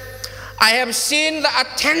 I have seen the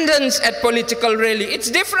attendance at political rally.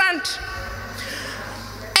 It's different.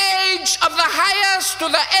 Age of the highest to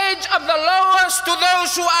the age of the lowest, to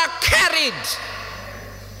those who are carried.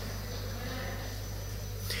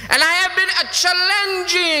 And I have been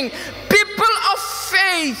challenging people of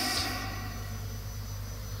faith.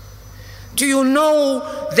 Do you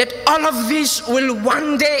know that all of this will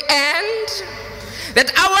one day end? That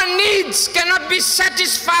our needs cannot be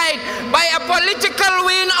satisfied by a political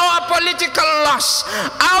win or a political loss.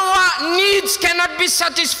 Our needs cannot be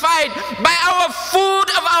satisfied by our food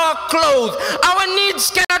of our clothes. Our needs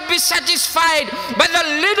cannot be satisfied by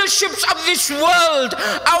the leaderships of this world.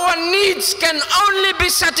 Our needs can only be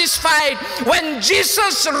satisfied when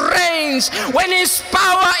Jesus reigns, when his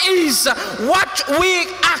power is what we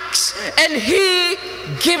ask, and he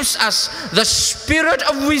gives us the spirit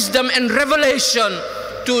of wisdom and revelation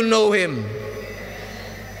to know him.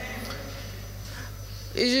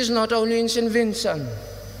 This is not only in St. Vincent.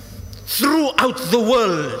 Throughout the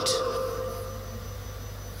world,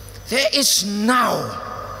 there is now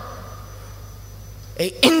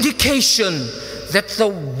an indication that the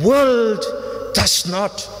world does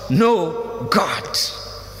not know God.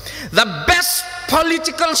 The best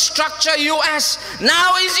political structure, U.S.,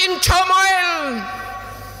 now is in turmoil.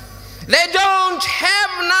 They don't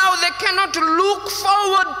have now, they cannot look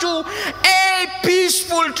forward to a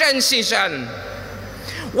peaceful transition.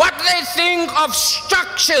 What they think of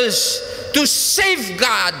structures to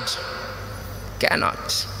safeguard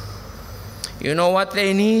cannot. You know what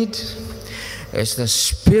they need? It's the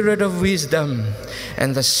spirit of wisdom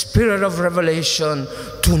and the spirit of revelation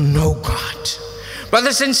to know God.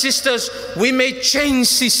 Brothers and sisters, we may change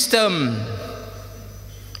system,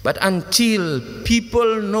 but until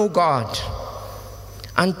people know God,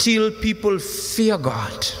 until people fear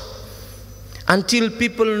God, until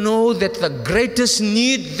people know that the greatest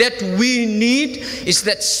need that we need is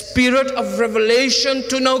that spirit of revelation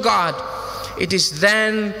to know God, it is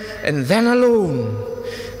then and then alone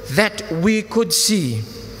that we could see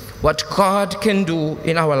what God can do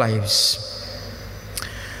in our lives.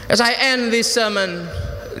 As I end this sermon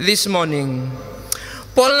this morning,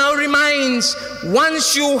 Paul now reminds,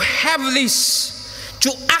 once you have this,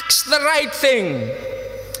 to ask the right thing.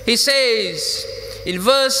 He says in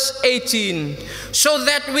verse 18, so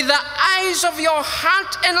that with the eyes of your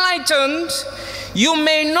heart enlightened, you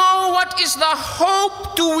may know what is the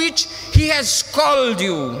hope to which he has called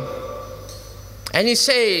you. And he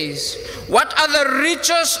says, what are the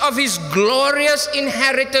riches of his glorious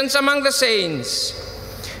inheritance among the saints?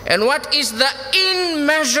 And what is the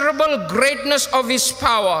immeasurable greatness of his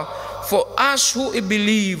power for us who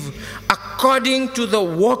believe, according to the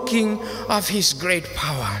working of his great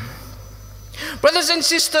power? Brothers and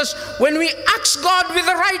sisters, when we ask God with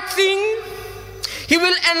the right thing, he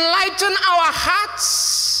will enlighten our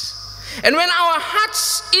hearts. And when our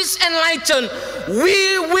hearts is enlightened,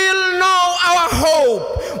 we will know our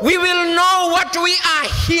hope. We will know what we are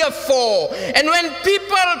here for. And when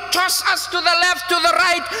people toss us to the left, to the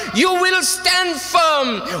right, you will stand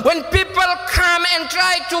firm. When people come and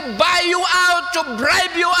try to buy you out, to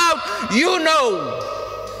bribe you out, you know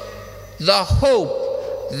the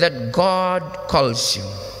hope that God calls you.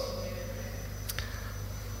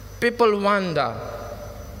 People wonder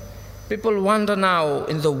now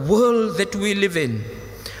in the world that we live in,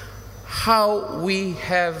 how we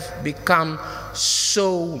have become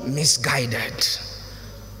so misguided.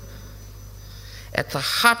 At the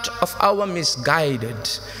heart of our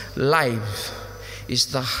misguided life is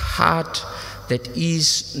the heart that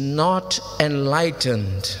is not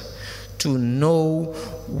enlightened to know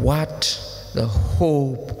what the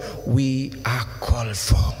hope we are called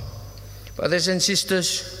for. Brothers and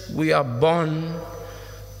sisters, we are born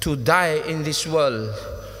to die in this world,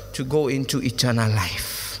 to go into eternal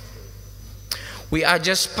life. We are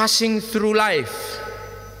just passing through life.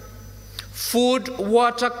 Food,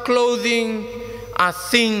 water, clothing are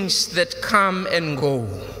things that come and go.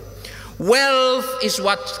 Wealth is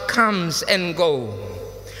what comes and go.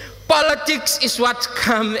 Politics is what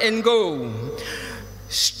come and go.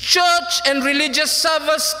 Church and religious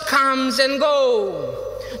service comes and go.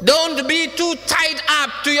 Don't be too tied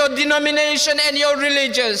up to your denomination and your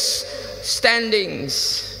religious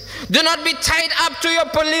standings. Do not be tied up to your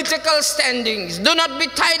political standings. Do not be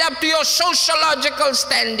tied up to your sociological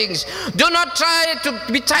standings. Do not try to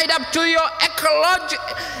be tied up to your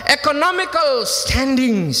economical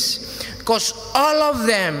standings, because all of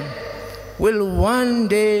them will one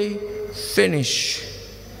day finish.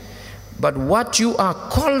 But what you are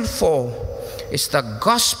called for is the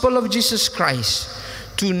gospel of Jesus Christ,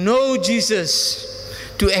 to know Jesus,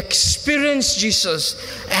 to experience Jesus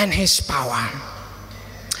and his power.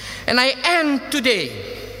 And I end today.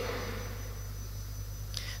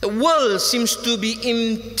 The world seems to be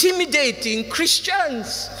intimidating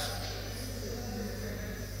Christians,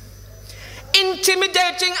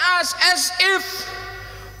 intimidating us as if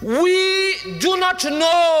we do not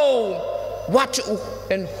know what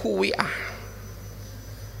and who we are.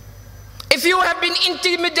 If you have been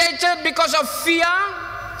intimidated because of fear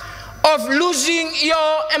of losing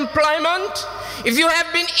your employment, if you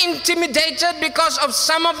have been intimidated because of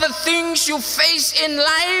some of the things you face in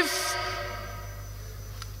life,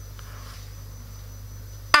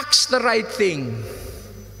 ask the right thing,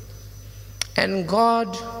 and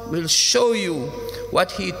God will show you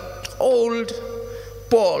what he told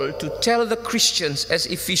Paul to tell the Christians as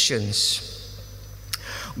Ephesians.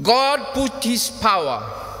 God put his power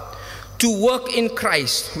to work in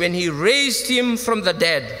Christ when he raised him from the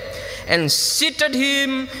dead and seated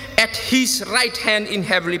him at his right hand in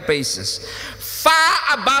heavenly places, far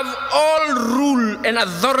above all rule and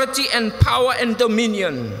authority and power and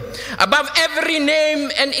dominion, above every name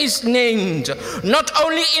and is named, not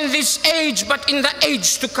only in this age but in the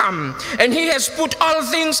age to come. And he has put all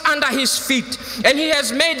things under his feet, and he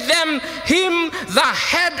has made him the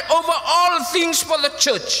head over all things for the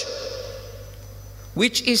church,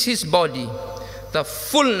 which is his body, the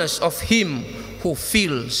fullness of him who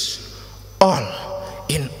fills all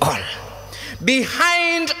in all.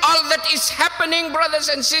 Behind all that is happening, brothers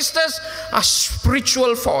and sisters, a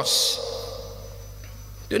spiritual force.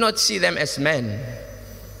 Do not see them as men.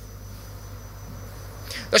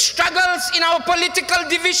 The struggles in our political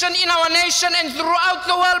division in our nation and throughout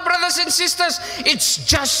the world, brothers and sisters, it's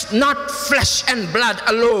just not flesh and blood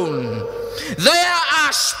alone. There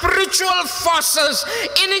are spiritual forces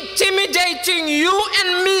intimidating you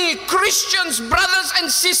and me, Christians, brothers and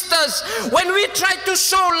sisters. When we try to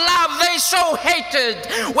show love, they show hatred.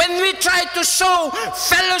 When we try to show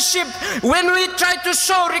fellowship, when we try to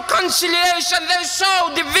show reconciliation, they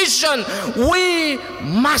show division. We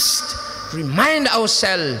must remind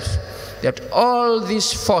ourselves that all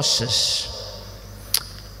these forces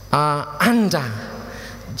are under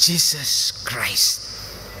Jesus Christ.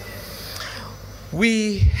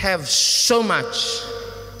 We have so much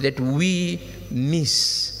that we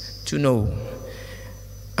miss to know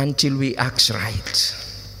until we act right.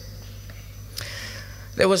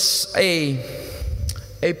 There was a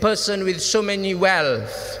person with so many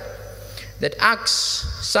wealth that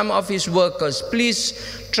asked some of his workers,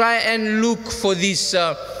 please try and look for this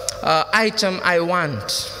item I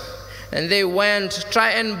want. And they went, try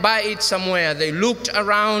and buy it somewhere. They looked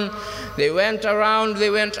around, they went around.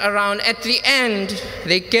 At the end,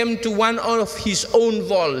 they came to one of his own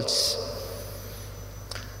vaults.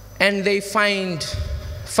 And they found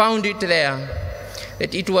it there,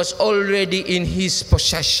 that it was already in his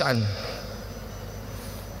possession.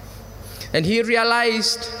 And he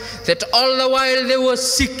realized that all the while they were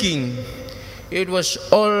seeking, it was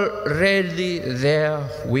already there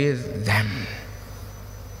with them.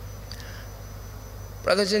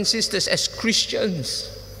 Brothers and sisters, as Christians,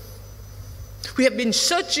 we have been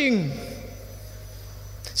searching.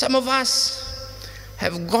 Some of us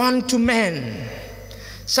have gone to men.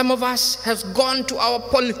 Some of us have gone to our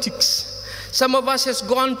politics. Some of us has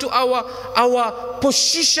gone to our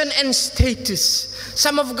position and status.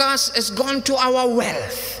 Some of us has gone to our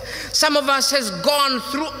wealth. Some of us has gone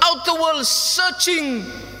throughout the world searching.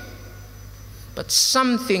 But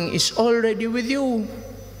something is already with you.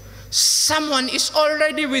 Someone is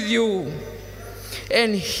already with you,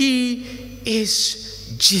 and he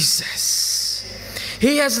is Jesus.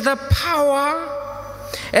 He has the power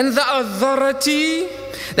and the authority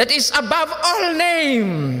that is above all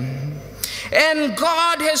name, and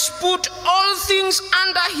God has put all things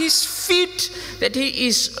under his feet, that he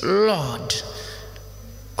is Lord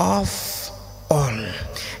of all,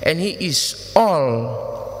 and he is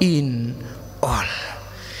all in all.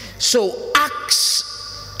 So ask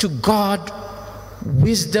to God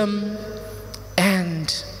wisdom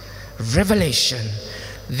and revelation,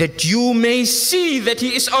 that you may see that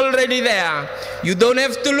he is already there. You don't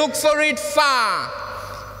have to look for it far.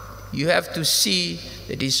 You have to see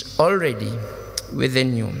that he is already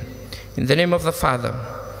within you. In the name of the Father,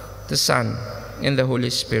 the Son, and the Holy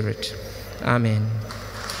Spirit. Amen.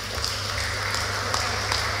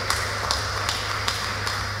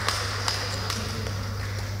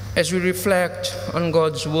 As we reflect on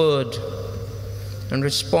God's word and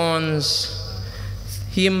response,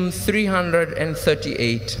 hymn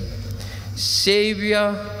 338,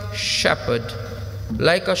 Savior, Shepherd,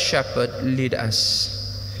 like a shepherd, lead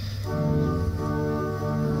us.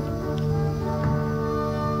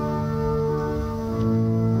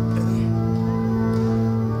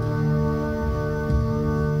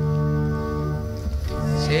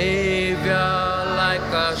 Savior, like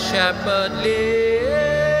a shepherd,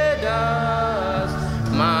 lead us,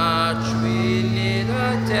 much we need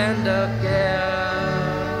a tender care.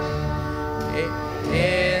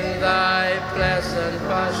 In thy pleasant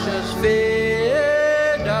pastures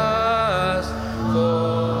feed us,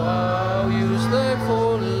 for our use thy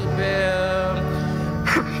fold bear.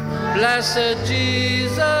 Blessed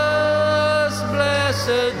Jesus,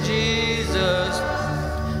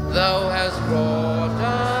 thou hast brought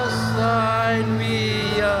us thine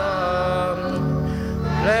viand.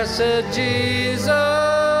 Blessed Jesus,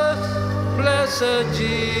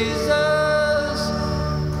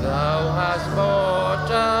 thou hast brought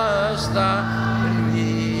us thine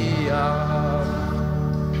viand.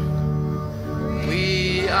 We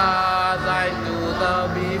are thine, do thou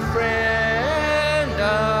be friend.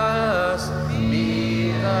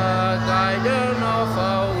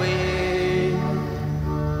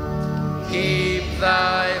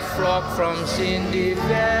 from sin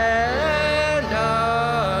defend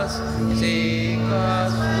us, save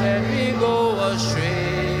us when we go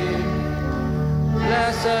astray.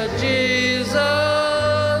 Blessed Jesus,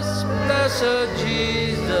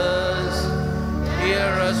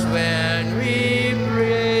 hear us when we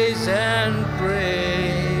praise and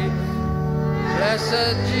pray.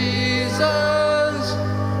 Blessed Jesus,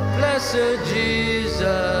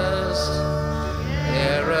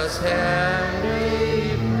 hear us when we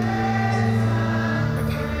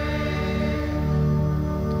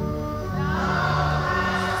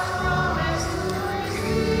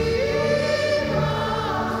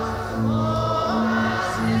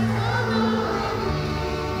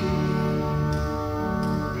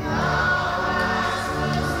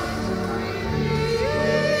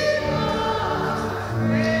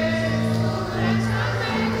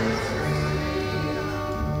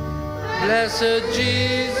Blessed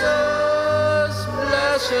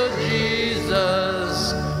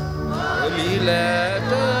Jesus, only let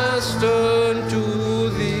us turn to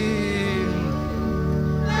Thee.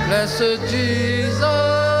 Blessed Jesus,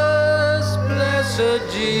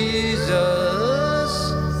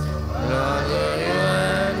 Lord,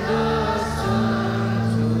 let us turn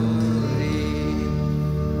to Thee.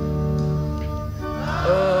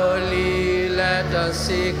 Only let us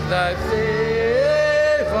seek Thy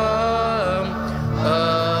favor.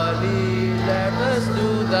 Early let us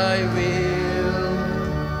do Thy will.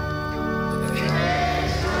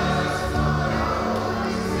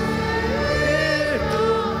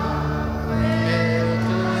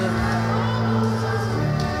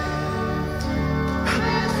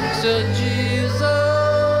 Blessed Jesus,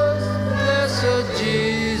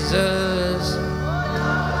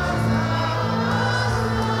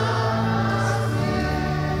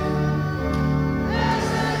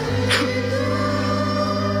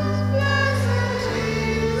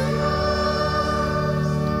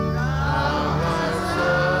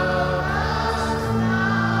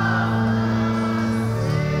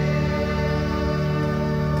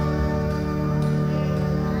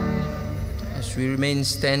 we remain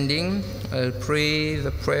standing. I'll pray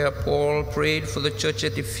the prayer Paul prayed for the church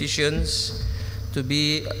at Ephesians to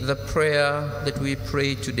be the prayer that we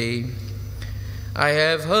pray today. I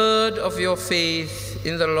have heard of your faith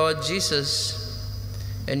in the Lord Jesus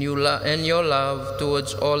and your love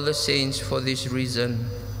towards all the saints. For this reason,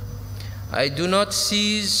 I do not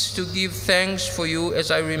cease to give thanks for you as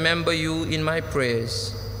I remember you in my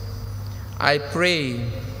prayers. I pray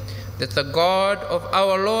that the God of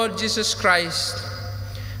our Lord Jesus Christ,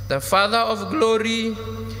 the Father of glory,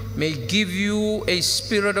 may give you a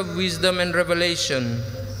spirit of wisdom and revelation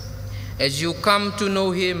as you come to know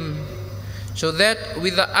Him, so that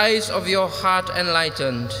with the eyes of your heart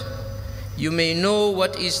enlightened, you may know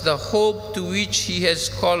what is the hope to which He has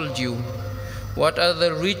called you, what are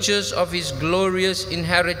the riches of His glorious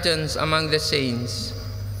inheritance among the saints,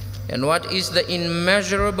 and what is the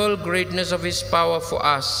immeasurable greatness of His power for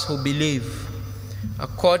us who believe,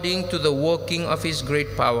 according to the working of His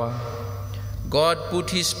great power. God put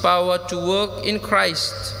His power to work in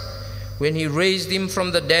Christ when He raised Him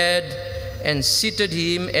from the dead and seated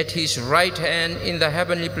Him at His right hand in the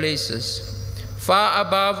heavenly places, far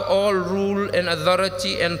above all rule and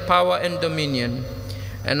authority and power and dominion,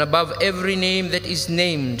 and above every name that is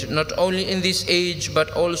named, not only in this age, but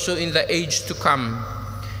also in the age to come.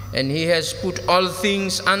 And He has put all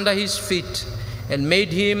things under His feet and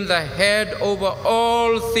made Him the head over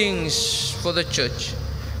all things for the church,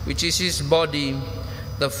 which is His body,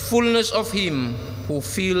 the fullness of Him who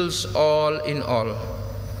fills all in all.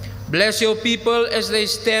 Bless your people as they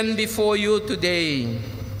stand before you today.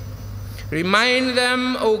 Remind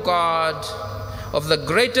them, O God, of the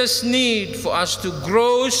greatest need for us to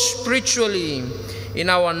grow spiritually in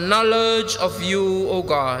our knowledge of you, O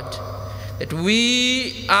God, that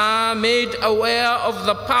we are made aware of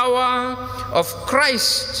the power of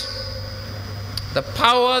Christ, the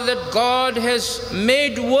power that God has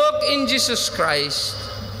made work in Jesus Christ,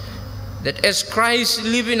 that as Christ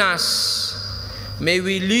lives in us, may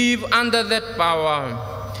we live under that power,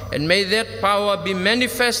 and may that power be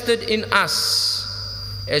manifested in us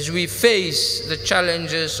as we face the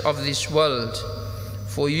challenges of this world.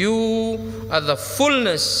 For you are the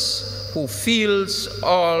fullness who fills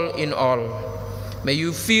all in all. May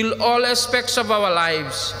you fill all aspects of our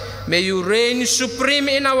lives. May you reign supreme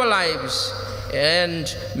in our lives,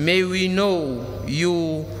 and may we know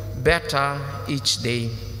you better each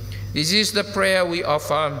day. This is the prayer we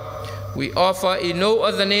offer. We offer in no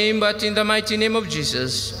other name but in the mighty name of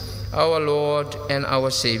Jesus, our Lord and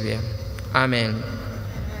our Savior. Amen.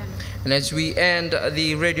 And as we end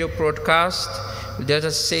the radio broadcast, let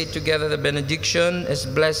us say together the benediction as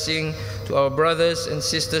blessing to our brothers and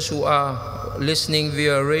sisters who are listening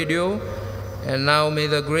via radio. And now may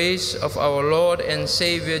the grace of our Lord and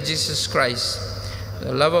Savior Jesus Christ,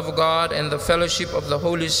 the love of God, and the fellowship of the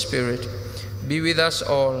Holy Spirit be with us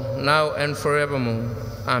all, now and forevermore.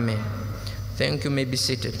 Amen. Thank you. May be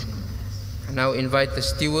seated. I now invite the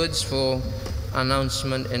stewards for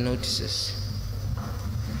announcement and notices.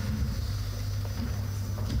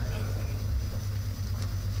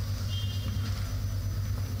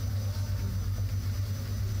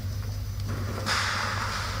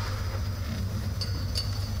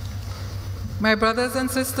 My brothers and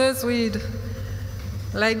sisters, we'd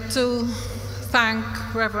like to thank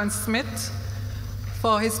Reverend Smith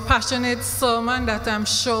for his passionate sermon that I'm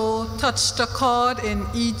sure touched a chord in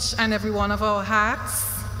each and every one of our hearts.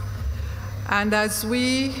 And as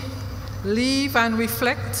we leave and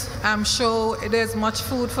reflect, I'm sure there's much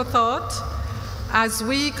food for thought as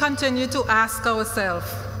we continue to ask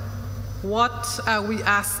ourselves, what are we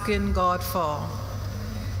asking God for?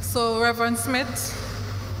 So, Reverend Smith,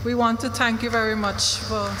 we want to thank you very much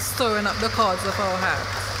for stirring up the chords of our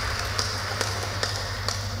hearts.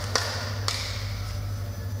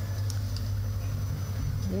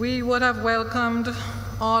 We would have welcomed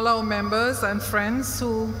all our members and friends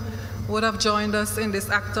who would have joined us in this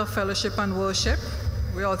act of fellowship and worship.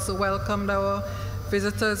 We also welcomed our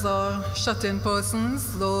visitors or shut-in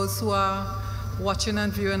persons, those who are watching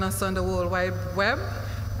and viewing us on the World Wide Web,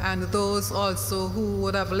 and those also who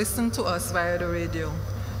would have listened to us via the radio.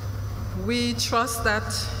 We trust that,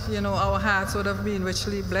 our hearts would have been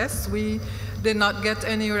richly blessed. We did not get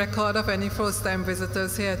any record of any first-time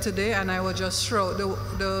visitors here today, and I will just throw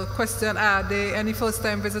the question, are there any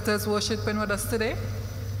first-time visitors worshiping with us today?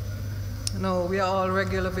 No, we are all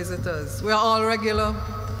regular visitors. We are all regular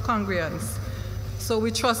congregants. So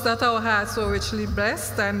we trust that our hearts were richly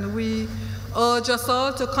blessed, and we urge us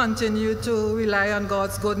all to continue to rely on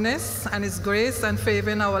God's goodness and His grace and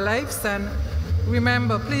favor in our lives. And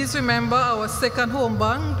please remember our sick and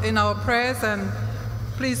homebound in our prayers, and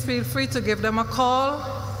please feel free to give them a call.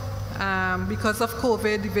 Because of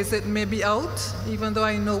COVID, the visit may be out, even though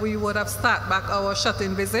I know we would have started back our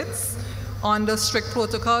shut-in visits under strict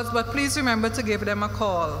protocols, but please remember to give them a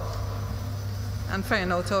call and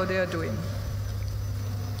find out how they are doing.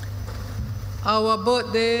 Our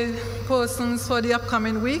birthday persons for the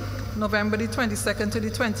upcoming week, November the 22nd to the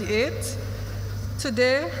 28th.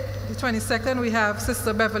 Today, the 22nd, we have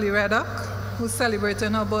Sister Beverly Reddock, who's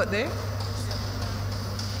celebrating her birthday.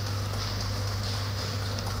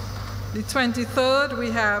 The 23rd,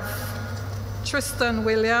 we have Tristan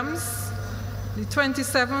Williams. The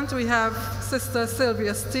 27th, we have Sister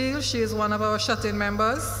Sylvia Steele. She is one of our shut-in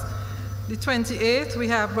members. The 28th, we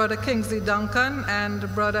have Brother Kingsley Duncan and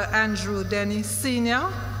Brother Andrew Denny Sr.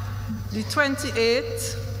 The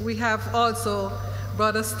 28th, we have also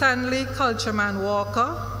Brother Stanley Cultureman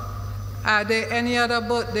Walker. Are there any other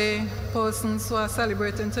birthday persons who are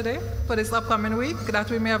celebrating today for this upcoming week that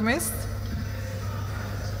we may have missed?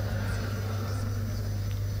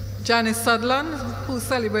 Janice Sutherland, who's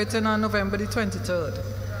celebrating on November the 23rd.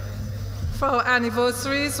 For our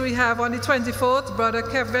anniversaries, we have on the 24th, Brother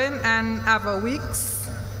Kevin and Ava Weeks.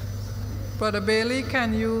 Brother Bailey,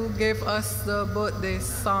 can you give us the birthday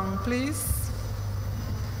song, please?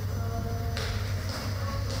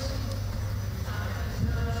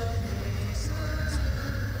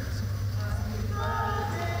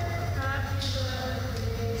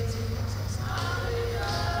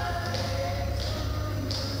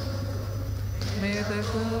 May the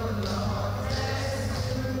good Lord bless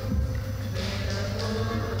you. May the good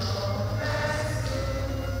Lord bless you.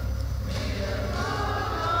 May the good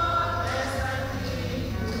Lord bless and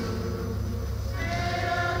keep you. May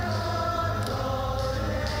the good Lord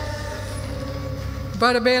bless you.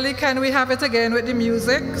 Brother Bailey, can we have it again with the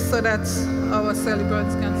music so that our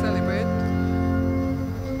celebrants can celebrate?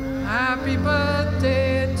 Happy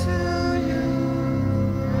birthday to you.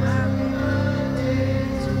 Happy birthday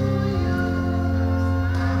to you.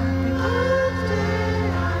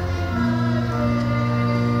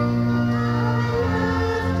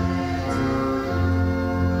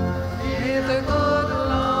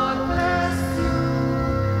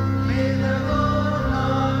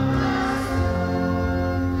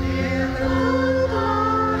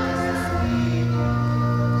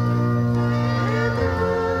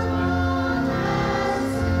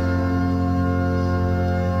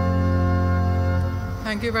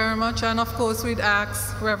 Thank you very much. And of course, we'd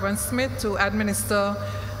ask Reverend Smith to administer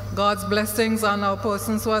God's blessings on our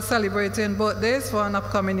persons who are celebrating birthdays for an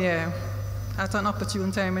upcoming year at an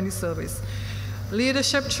opportune time in the service.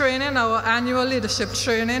 Leadership training, our annual leadership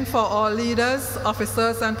training for all leaders,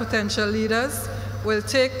 officers, and potential leaders will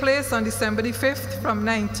take place on December the 5th from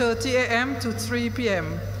 9:30 a.m. to 3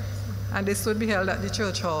 p.m. and this would be held at the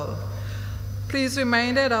church hall. Please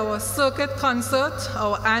reminded our circuit concert,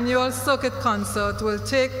 our annual circuit concert will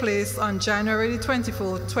take place on January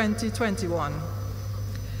 24, 2021.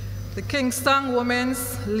 The Kingstown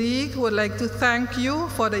Women's League would like to thank you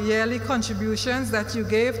for the yearly contributions that you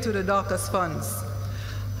gave to the Dorcas funds.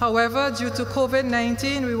 However, due to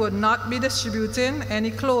COVID-19, we would not be distributing any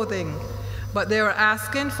clothing, but they are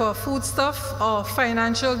asking for foodstuff or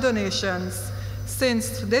financial donations,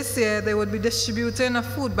 since this year they would be distributing a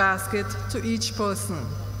food basket to each person.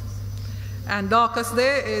 And Dorcas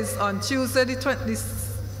Day is on Tuesday,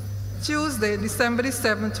 December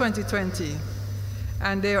 7, 2020.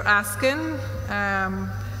 And they're asking,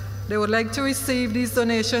 they would like to receive these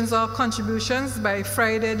donations or contributions by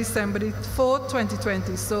Friday, December 4th,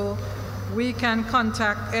 2020. So we can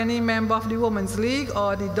contact any member of the Women's League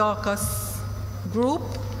or the Dorcas group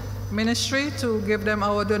ministry to give them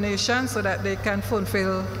our donation so that they can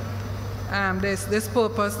fulfill this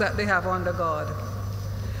purpose that they have under God.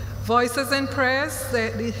 Voices in Prayers,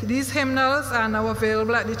 these hymnals are now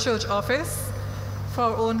available at the church office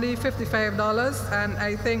for only $55, and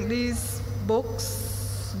I think these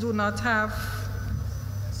books do not have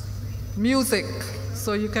music,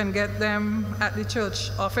 so you can get them at the church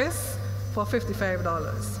office for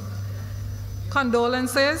 $55.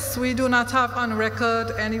 Condolences, we do not have on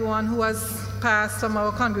record anyone who has passed from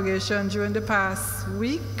our congregation during the past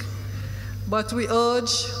week, but we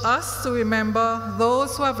urge us to remember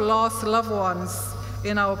those who have lost loved ones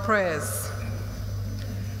in our prayers.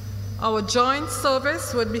 Our joint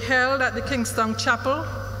service would be held at the Kingstown Chapel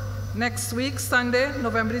next week, Sunday,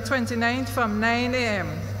 November 29th from 9 a.m.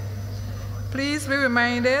 Please be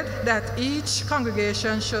reminded that each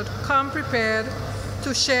congregation should come prepared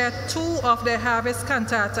to share 2 of their harvest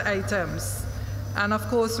cantata items. And of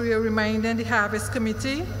course, we are reminding the harvest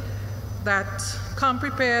committee that come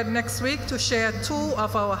prepared next week to share 2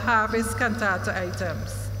 of our harvest cantata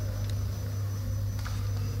items.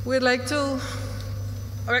 We'd like to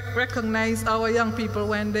recognize our young people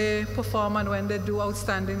when they perform and when they do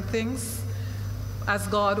outstanding things, as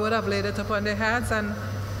God would have laid it upon their hearts. And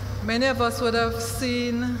many of us would have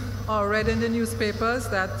seen or read in the newspapers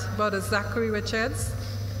that Brother Zachary Richards,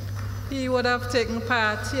 he would have taken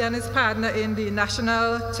part, he and his partner, in the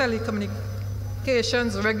National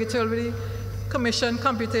Telecommunications Regulatory Commission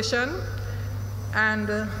competition,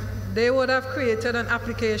 and they would have created an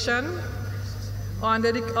application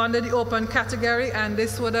under the open category, and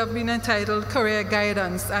this would have been entitled Career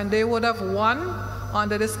Guidance, and they would have won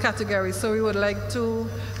under this category. So we would like to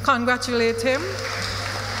congratulate him.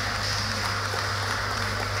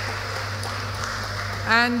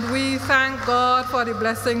 And we thank God for the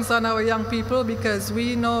blessings on our young people, because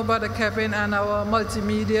we know Brother Kevin and our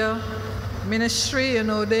multimedia ministry, you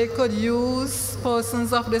know, they could use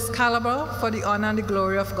persons of this caliber for the honor and the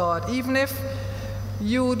glory of God. Even if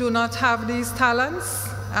you do not have these talents,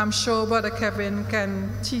 I'm sure Brother Kevin can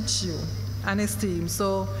teach you and his team.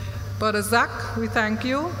 So, Brother Zach, we thank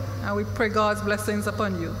you and we pray God's blessings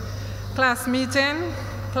upon you. Class meeting,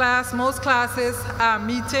 most classes are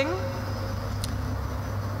meeting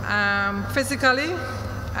physically,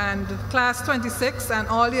 and class 26 and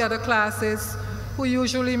all the other classes who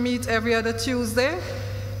usually meet every other Tuesday,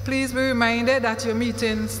 please be reminded that your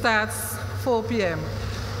meeting starts 4 p.m.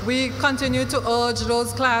 We continue to urge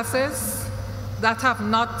those classes that have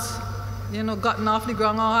not, gotten off the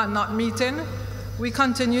ground or are not meeting. We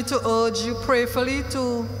continue to urge you prayerfully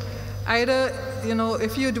to either,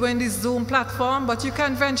 if you're doing this Zoom platform, but you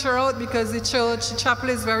can venture out, because the chapel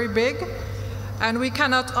is very big, and we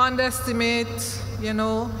cannot underestimate,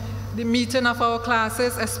 the meeting of our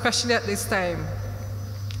classes, especially at this time.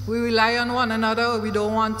 We rely on one another. We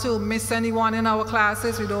don't want to miss anyone in our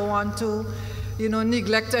classes. We don't want to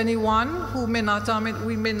neglect anyone who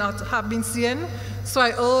we may not have been seeing. So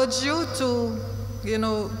I urge you to,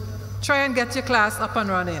 try and get your class up and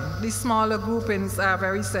running. These smaller groupings are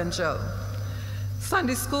very essential.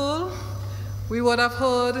 Sunday school, we would have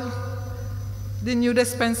heard the new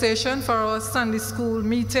dispensation for our Sunday school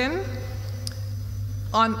meeting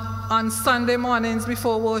on Sunday mornings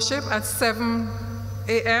before worship at 7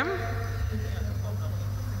 a.m.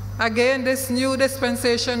 Again, this new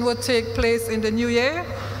dispensation will take place in the new year,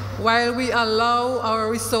 while we allow our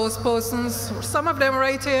resource persons, some of them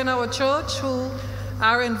right here in our church, who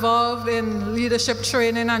are involved in leadership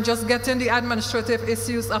training and just getting the administrative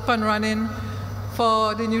issues up and running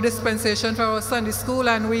for the new dispensation for our Sunday school.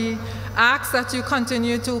 And we ask that you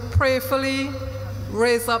continue to prayerfully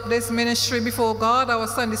raise up this ministry before God. Our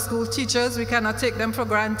Sunday school teachers, we cannot take them for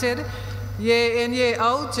granted. Year in, year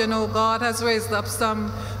out, you know, God has raised up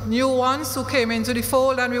some new ones who came into the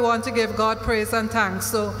fold, and we want to give God praise and thanks.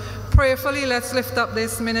 So prayerfully, let's lift up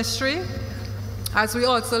this ministry as we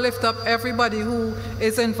also lift up everybody who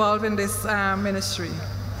is involved in this ministry.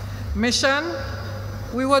 Mission,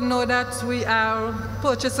 we would know that we are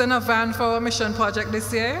purchasing a van for our mission project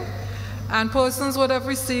this year, and persons would have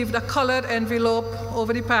received a colored envelope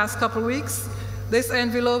over the past couple of weeks. This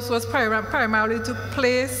envelope was primarily to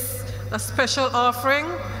place a special offering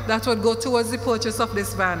that would go towards the purchase of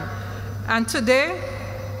this van. And today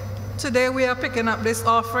we are picking up this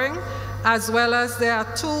offering, as well as there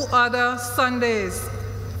are 2 other Sundays.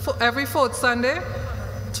 For every 4th Sunday,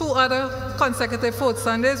 2 other consecutive 4th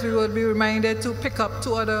Sundays, we will be reminded to pick up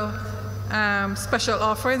 2 other special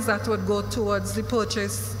offerings that would go towards the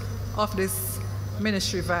purchase of this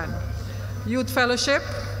ministry van. Youth Fellowship.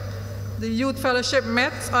 The Youth Fellowship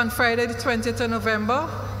met on Friday the 20th of November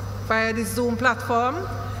via the Zoom platform,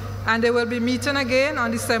 and they will be meeting again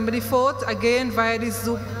on December the 4th, again via the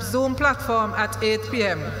Zoom platform at 8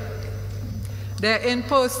 p.m. Their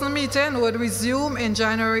in-person meeting would resume in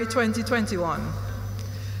January 2021.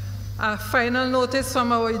 A final notice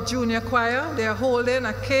from our junior choir: they are holding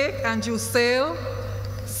a cake and juice sale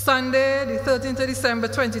Sunday, the 13th of December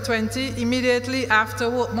 2020, immediately after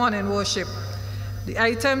morning worship. The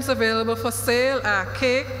items available for sale are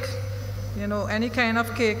cake, you know, any kind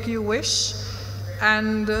of cake you wish,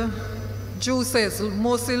 and juices,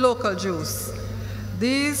 mostly local juice.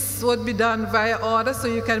 These would be done via order, so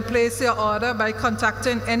you can place your order by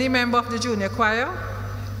contacting any member of the junior choir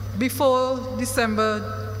before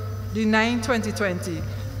December the 9th, 2020.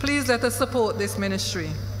 Please let us support this ministry.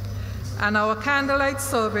 And our candlelight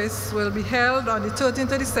service will be held on the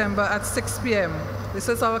 13th of December at 6 p.m. This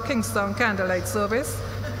is our Kingstown candlelight service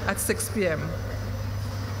at 6 p.m.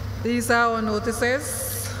 These are our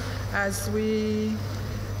notices as we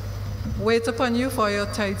wait upon you for your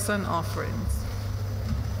tithes and offerings.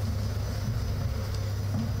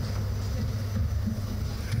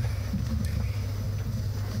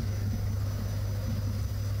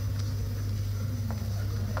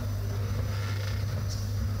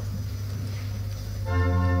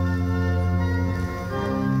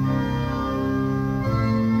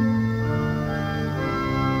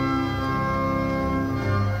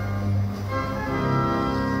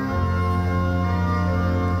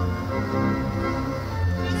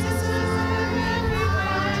 Jesus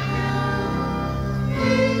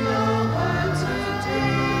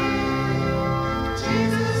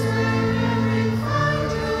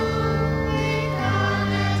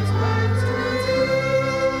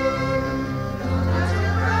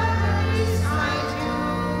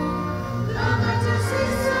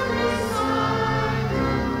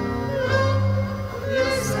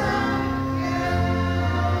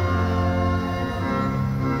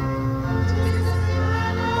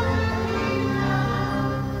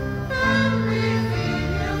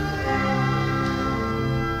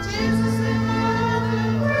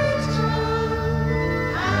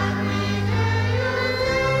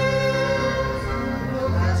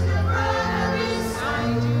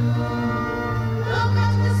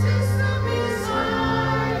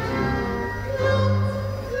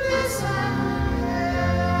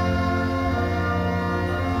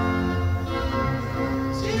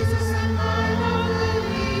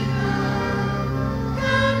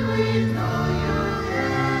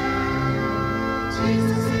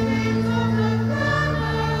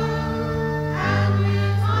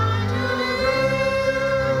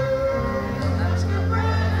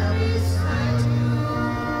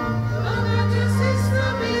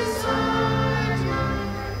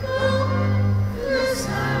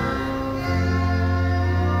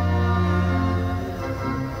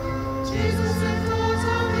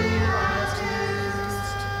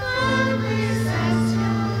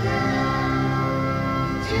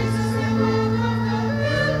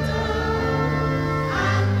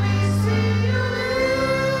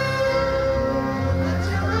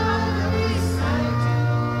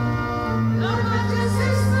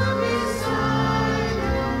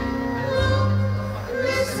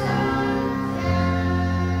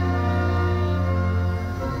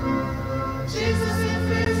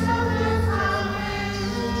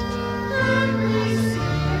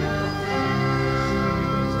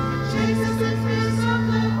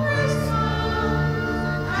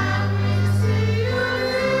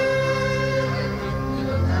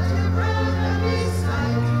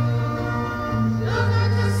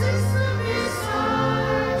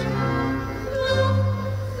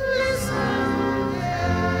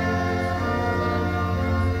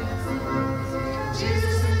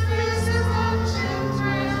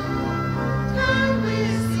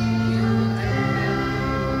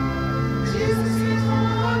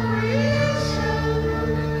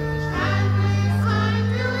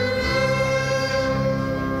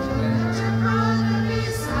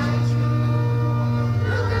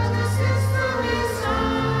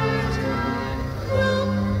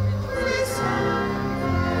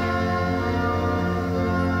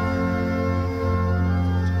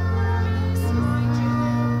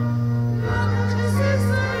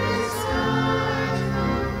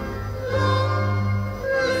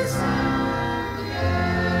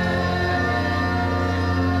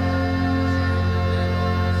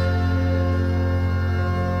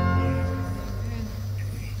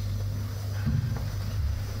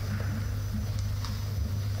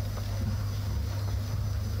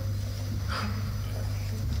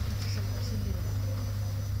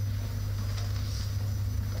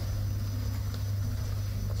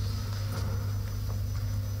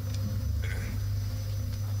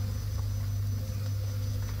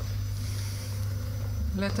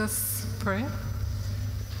Let us pray.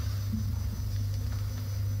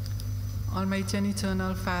 Almighty and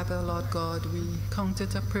eternal Father, Lord God, we count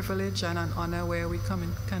it a privilege and an honor where we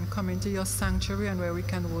can come into your sanctuary and where we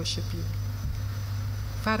can worship you.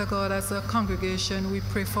 Father God, as a congregation, we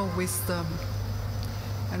pray for wisdom,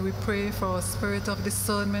 and we pray for a spirit of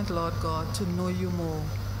discernment, Lord God, to know you more.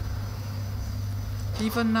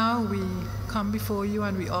 Even now, we come before you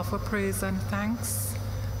and we offer praise and thanks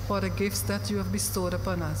for the gifts that you have bestowed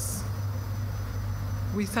upon us.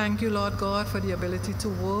 We thank you, Lord God, for the ability to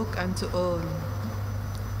work and to earn.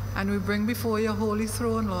 And we bring before your holy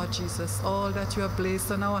throne, Lord Jesus, all that you have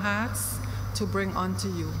placed on our hearts to bring unto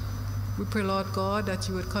you. We pray, Lord God, that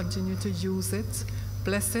you would continue to use it,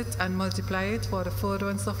 bless it, and multiply it for the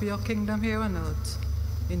furtherance of your kingdom here on earth.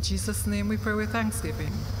 In Jesus' name we pray with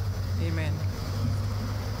thanksgiving. Amen.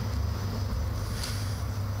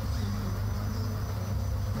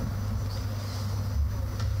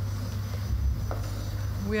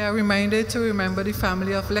 We are reminded to remember the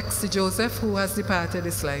family of Lexi Joseph, who has departed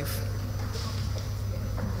this life.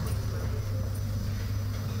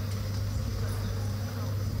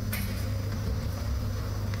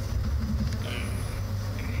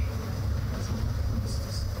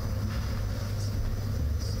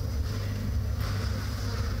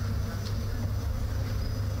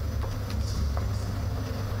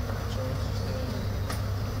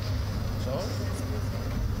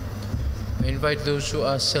 I invite those who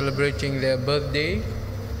are celebrating their birthday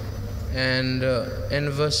and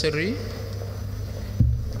anniversary,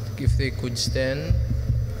 if they could stand.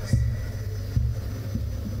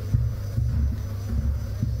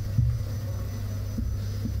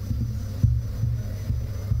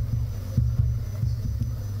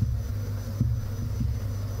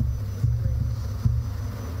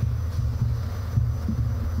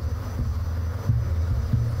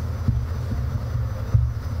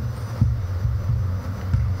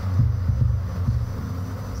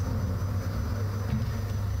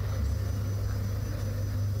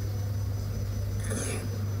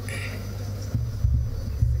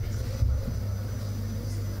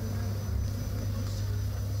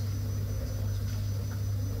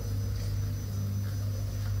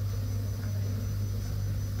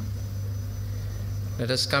 Let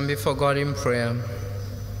us come before God in prayer.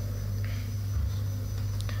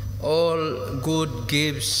 All good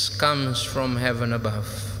gifts comes from heaven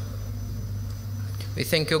above. We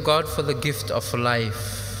thank you, God, for the gift of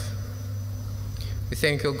life. We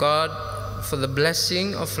thank you, God, for the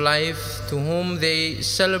blessing of life to whom they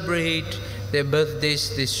celebrate their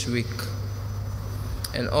birthdays this week.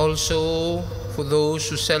 And also for those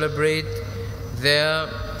who celebrate their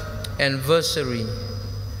anniversary,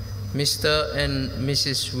 Mr. and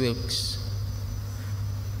Mrs. Wilkes.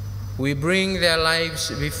 We bring their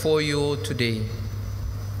lives before you today.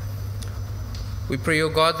 We pray, O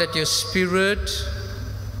God, that your Spirit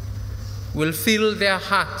will fill their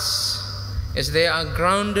hearts as they are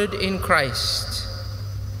grounded in Christ,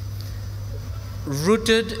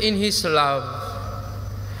 rooted in his love,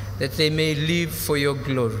 that they may live for your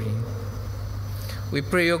glory. We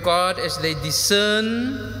pray, O God, as they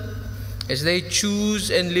discern, as they choose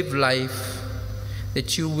and live life,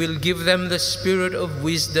 that you will give them the spirit of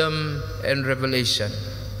wisdom and revelation,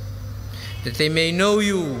 that they may know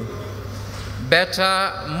you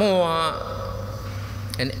better, more,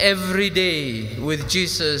 and every day with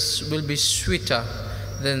Jesus will be sweeter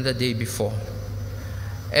than the day before.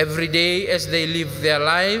 Every day as they live their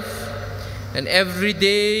life, and every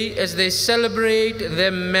day as they celebrate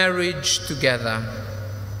their marriage together.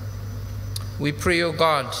 We pray, O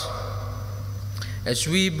God, as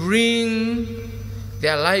we bring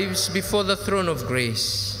their lives before the throne of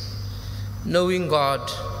grace, knowing, God,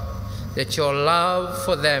 that your love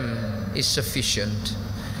for them is sufficient,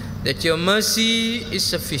 that your mercy is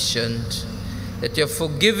sufficient, that your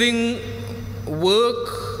forgiving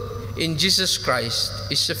work in Jesus Christ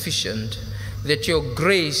is sufficient, that your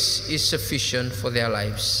grace is sufficient for their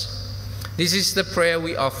lives. This is the prayer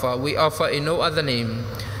we offer. We offer in no other name,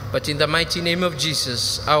 but in the mighty name of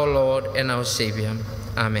Jesus, our Lord and our Savior.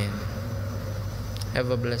 Amen.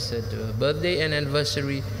 Have a blessed birthday and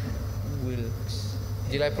anniversary, Wilkes.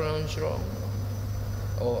 Did I pronounce wrong?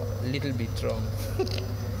 Or a little bit wrong?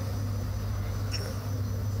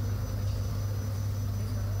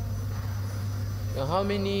 Now, how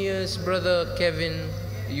many years, Brother Kevin,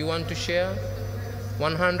 you want to share?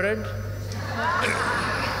 100?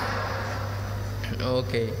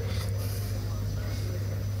 Okay.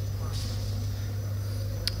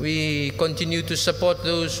 We continue to support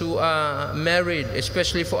those who are married,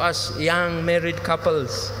 especially for us young married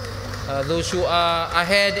couples, those who are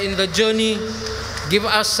ahead in the journey, give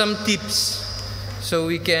us some tips so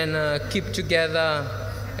we can keep together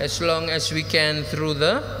as long as we can through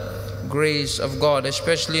the grace of God,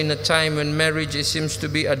 especially in a time when marriage seems to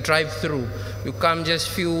be a drive-through. You come just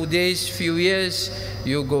few days, few years,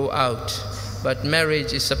 you go out. But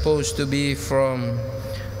marriage is supposed to be from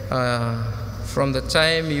the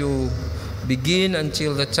time you begin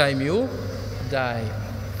until the time you die.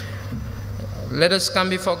 Let us come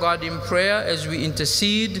before God in prayer as we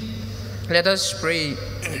intercede. Let us pray.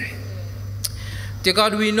 Dear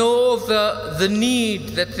God, we know of the need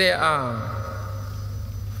that there are.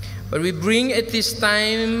 But we bring at this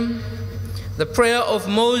time the prayer of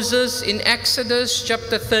Moses in Exodus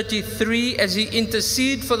chapter 33 as he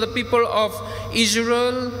interceded for the people of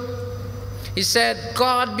Israel. He said,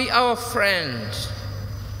 God be our friend.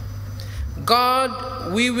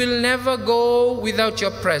 God, we will never go without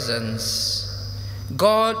your presence.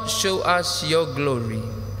 God, show us your glory.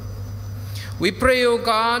 We pray, O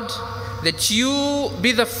God, that you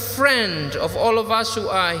be the friend of all of us who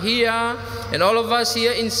are here, and all of us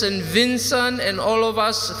here in St. Vincent, and all of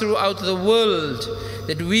us throughout the world,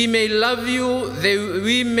 that we may love you, that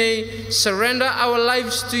we may surrender our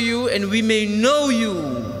lives to you, and we may know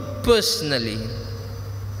you personally.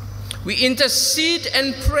 We intercede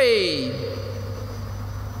and pray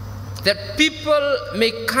that people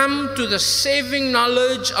may come to the saving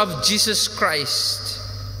knowledge of Jesus Christ,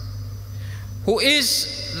 who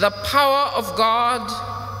is the power of God,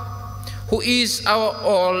 who is our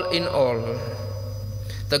all in all,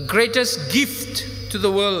 the greatest gift to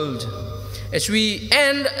the world. As we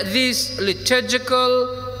end this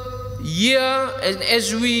liturgical year and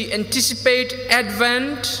as we anticipate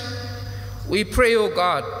Advent, we pray, O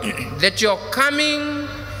God, that you're coming,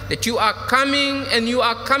 that you are coming and you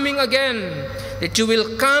are coming again, that you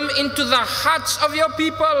will come into the hearts of your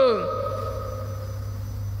people,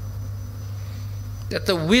 that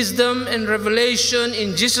the wisdom and revelation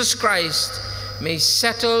in Jesus Christ may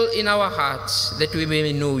settle in our hearts, that we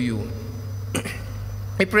may know you.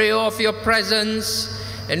 We pray of your presence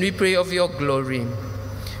and we pray of your glory.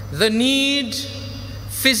 The need,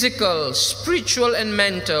 physical, spiritual, and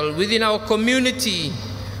mental within our community,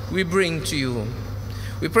 we bring to you.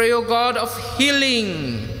 We pray, O God, of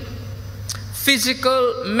healing,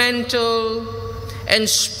 physical, mental, and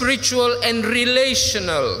spiritual and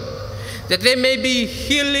relational, that there may be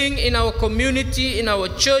healing in our community, in our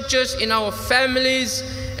churches, in our families,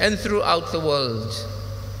 and throughout the world.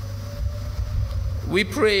 We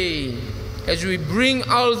pray as we bring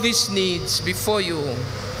all these needs before you,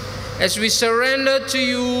 as we surrender to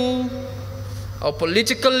you our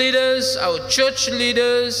political leaders, our church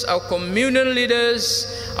leaders, our communal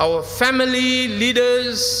leaders, our family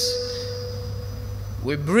leaders.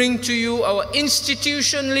 We bring to you our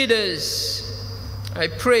institution leaders. I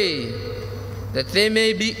pray that they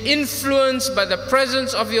may be influenced by the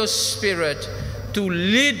presence of your Spirit to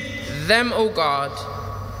lead them, O God,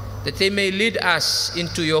 that they may lead us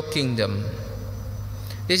into your kingdom.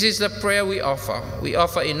 This is the prayer we offer. We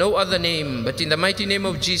offer in no other name, but in the mighty name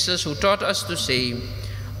of Jesus, who taught us to say,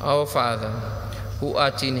 Our Father, who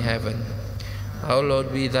art in heaven,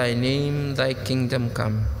 hallowed be thy name, thy kingdom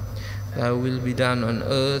come. Thy will be done on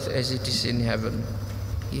earth as it is in heaven.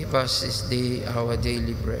 Give us this day our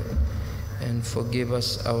daily bread, and forgive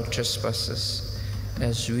us our trespasses,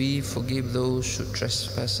 as we forgive those who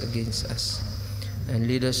trespass against us. And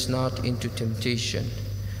lead us not into temptation,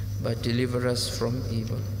 but deliver us from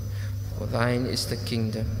evil. For thine is the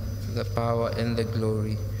kingdom, the power, and the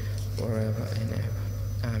glory, forever and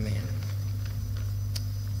ever. Amen.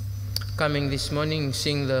 Coming this morning,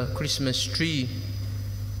 seeing the Christmas tree,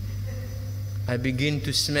 I begin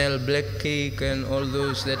to smell black cake and all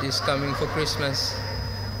those that is coming for Christmas.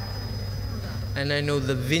 And I know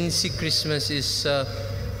the Vinci Christmas is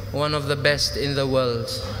one of the best in the world.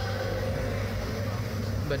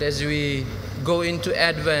 But as we go into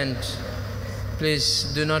Advent, please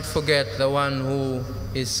do not forget the one who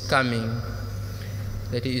is coming,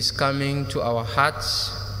 that he is coming to our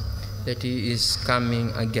hearts, that he is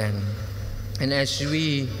coming again. And as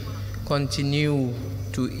we continue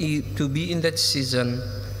to be in that season,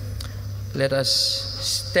 let us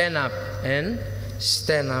stand up and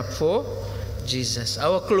stand up for Jesus.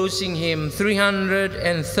 Our closing hymn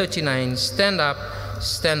 339, stand up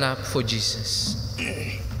for Jesus.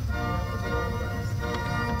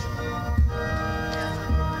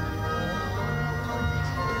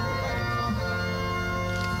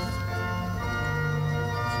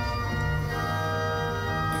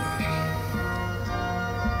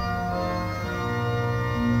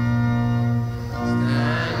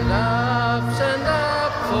 Stand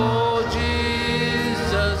up for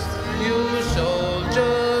Jesus, you shoulders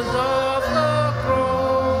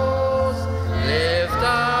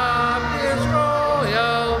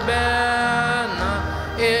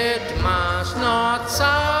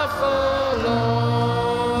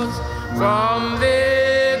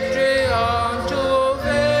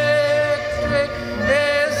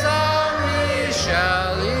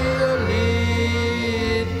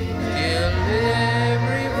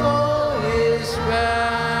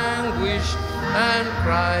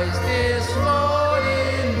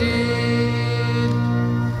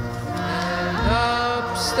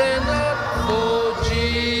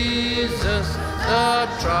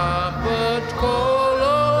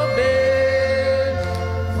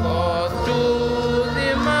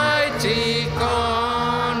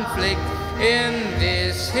in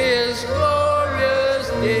this his glorious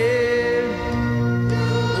day,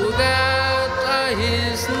 who that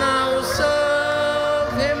his now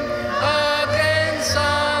serve him against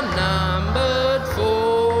unnumbered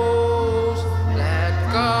foes. Let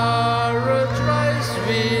courage rise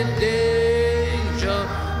with danger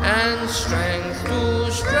and strength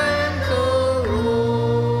to strength arose.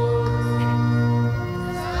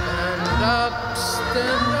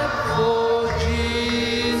 Stand up for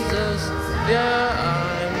Jesus, yeah, I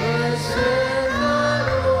must say the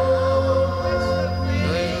Lord.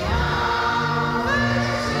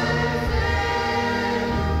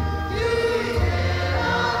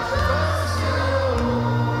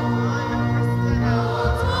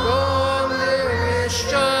 From the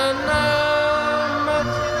Christian armor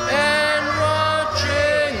and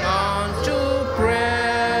watching on to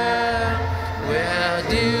prayer, where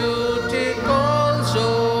duty calls,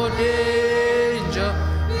 oh danger,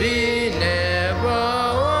 be never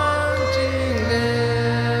wanting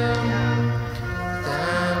them.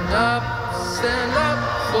 Stand up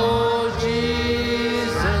for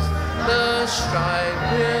Jesus, the strife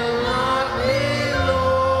will not be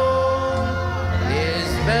long.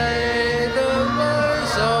 Is by the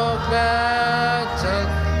voice of battle,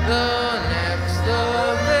 the next the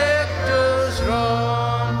victor's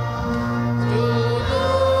wrong. To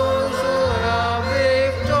those who are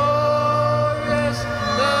victorious,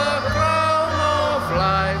 the crown of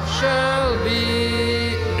life shall be.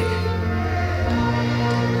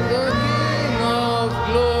 The King of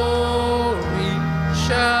glory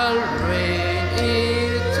shall reign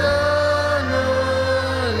eternally.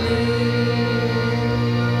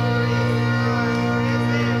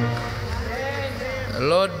 The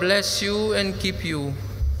Lord bless you and keep you.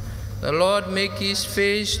 The Lord make his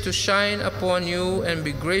face to shine upon you and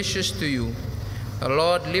be gracious to you. The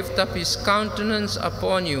Lord lift up his countenance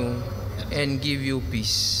upon you and give you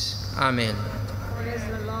peace. Amen. Praise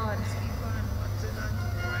the Lord.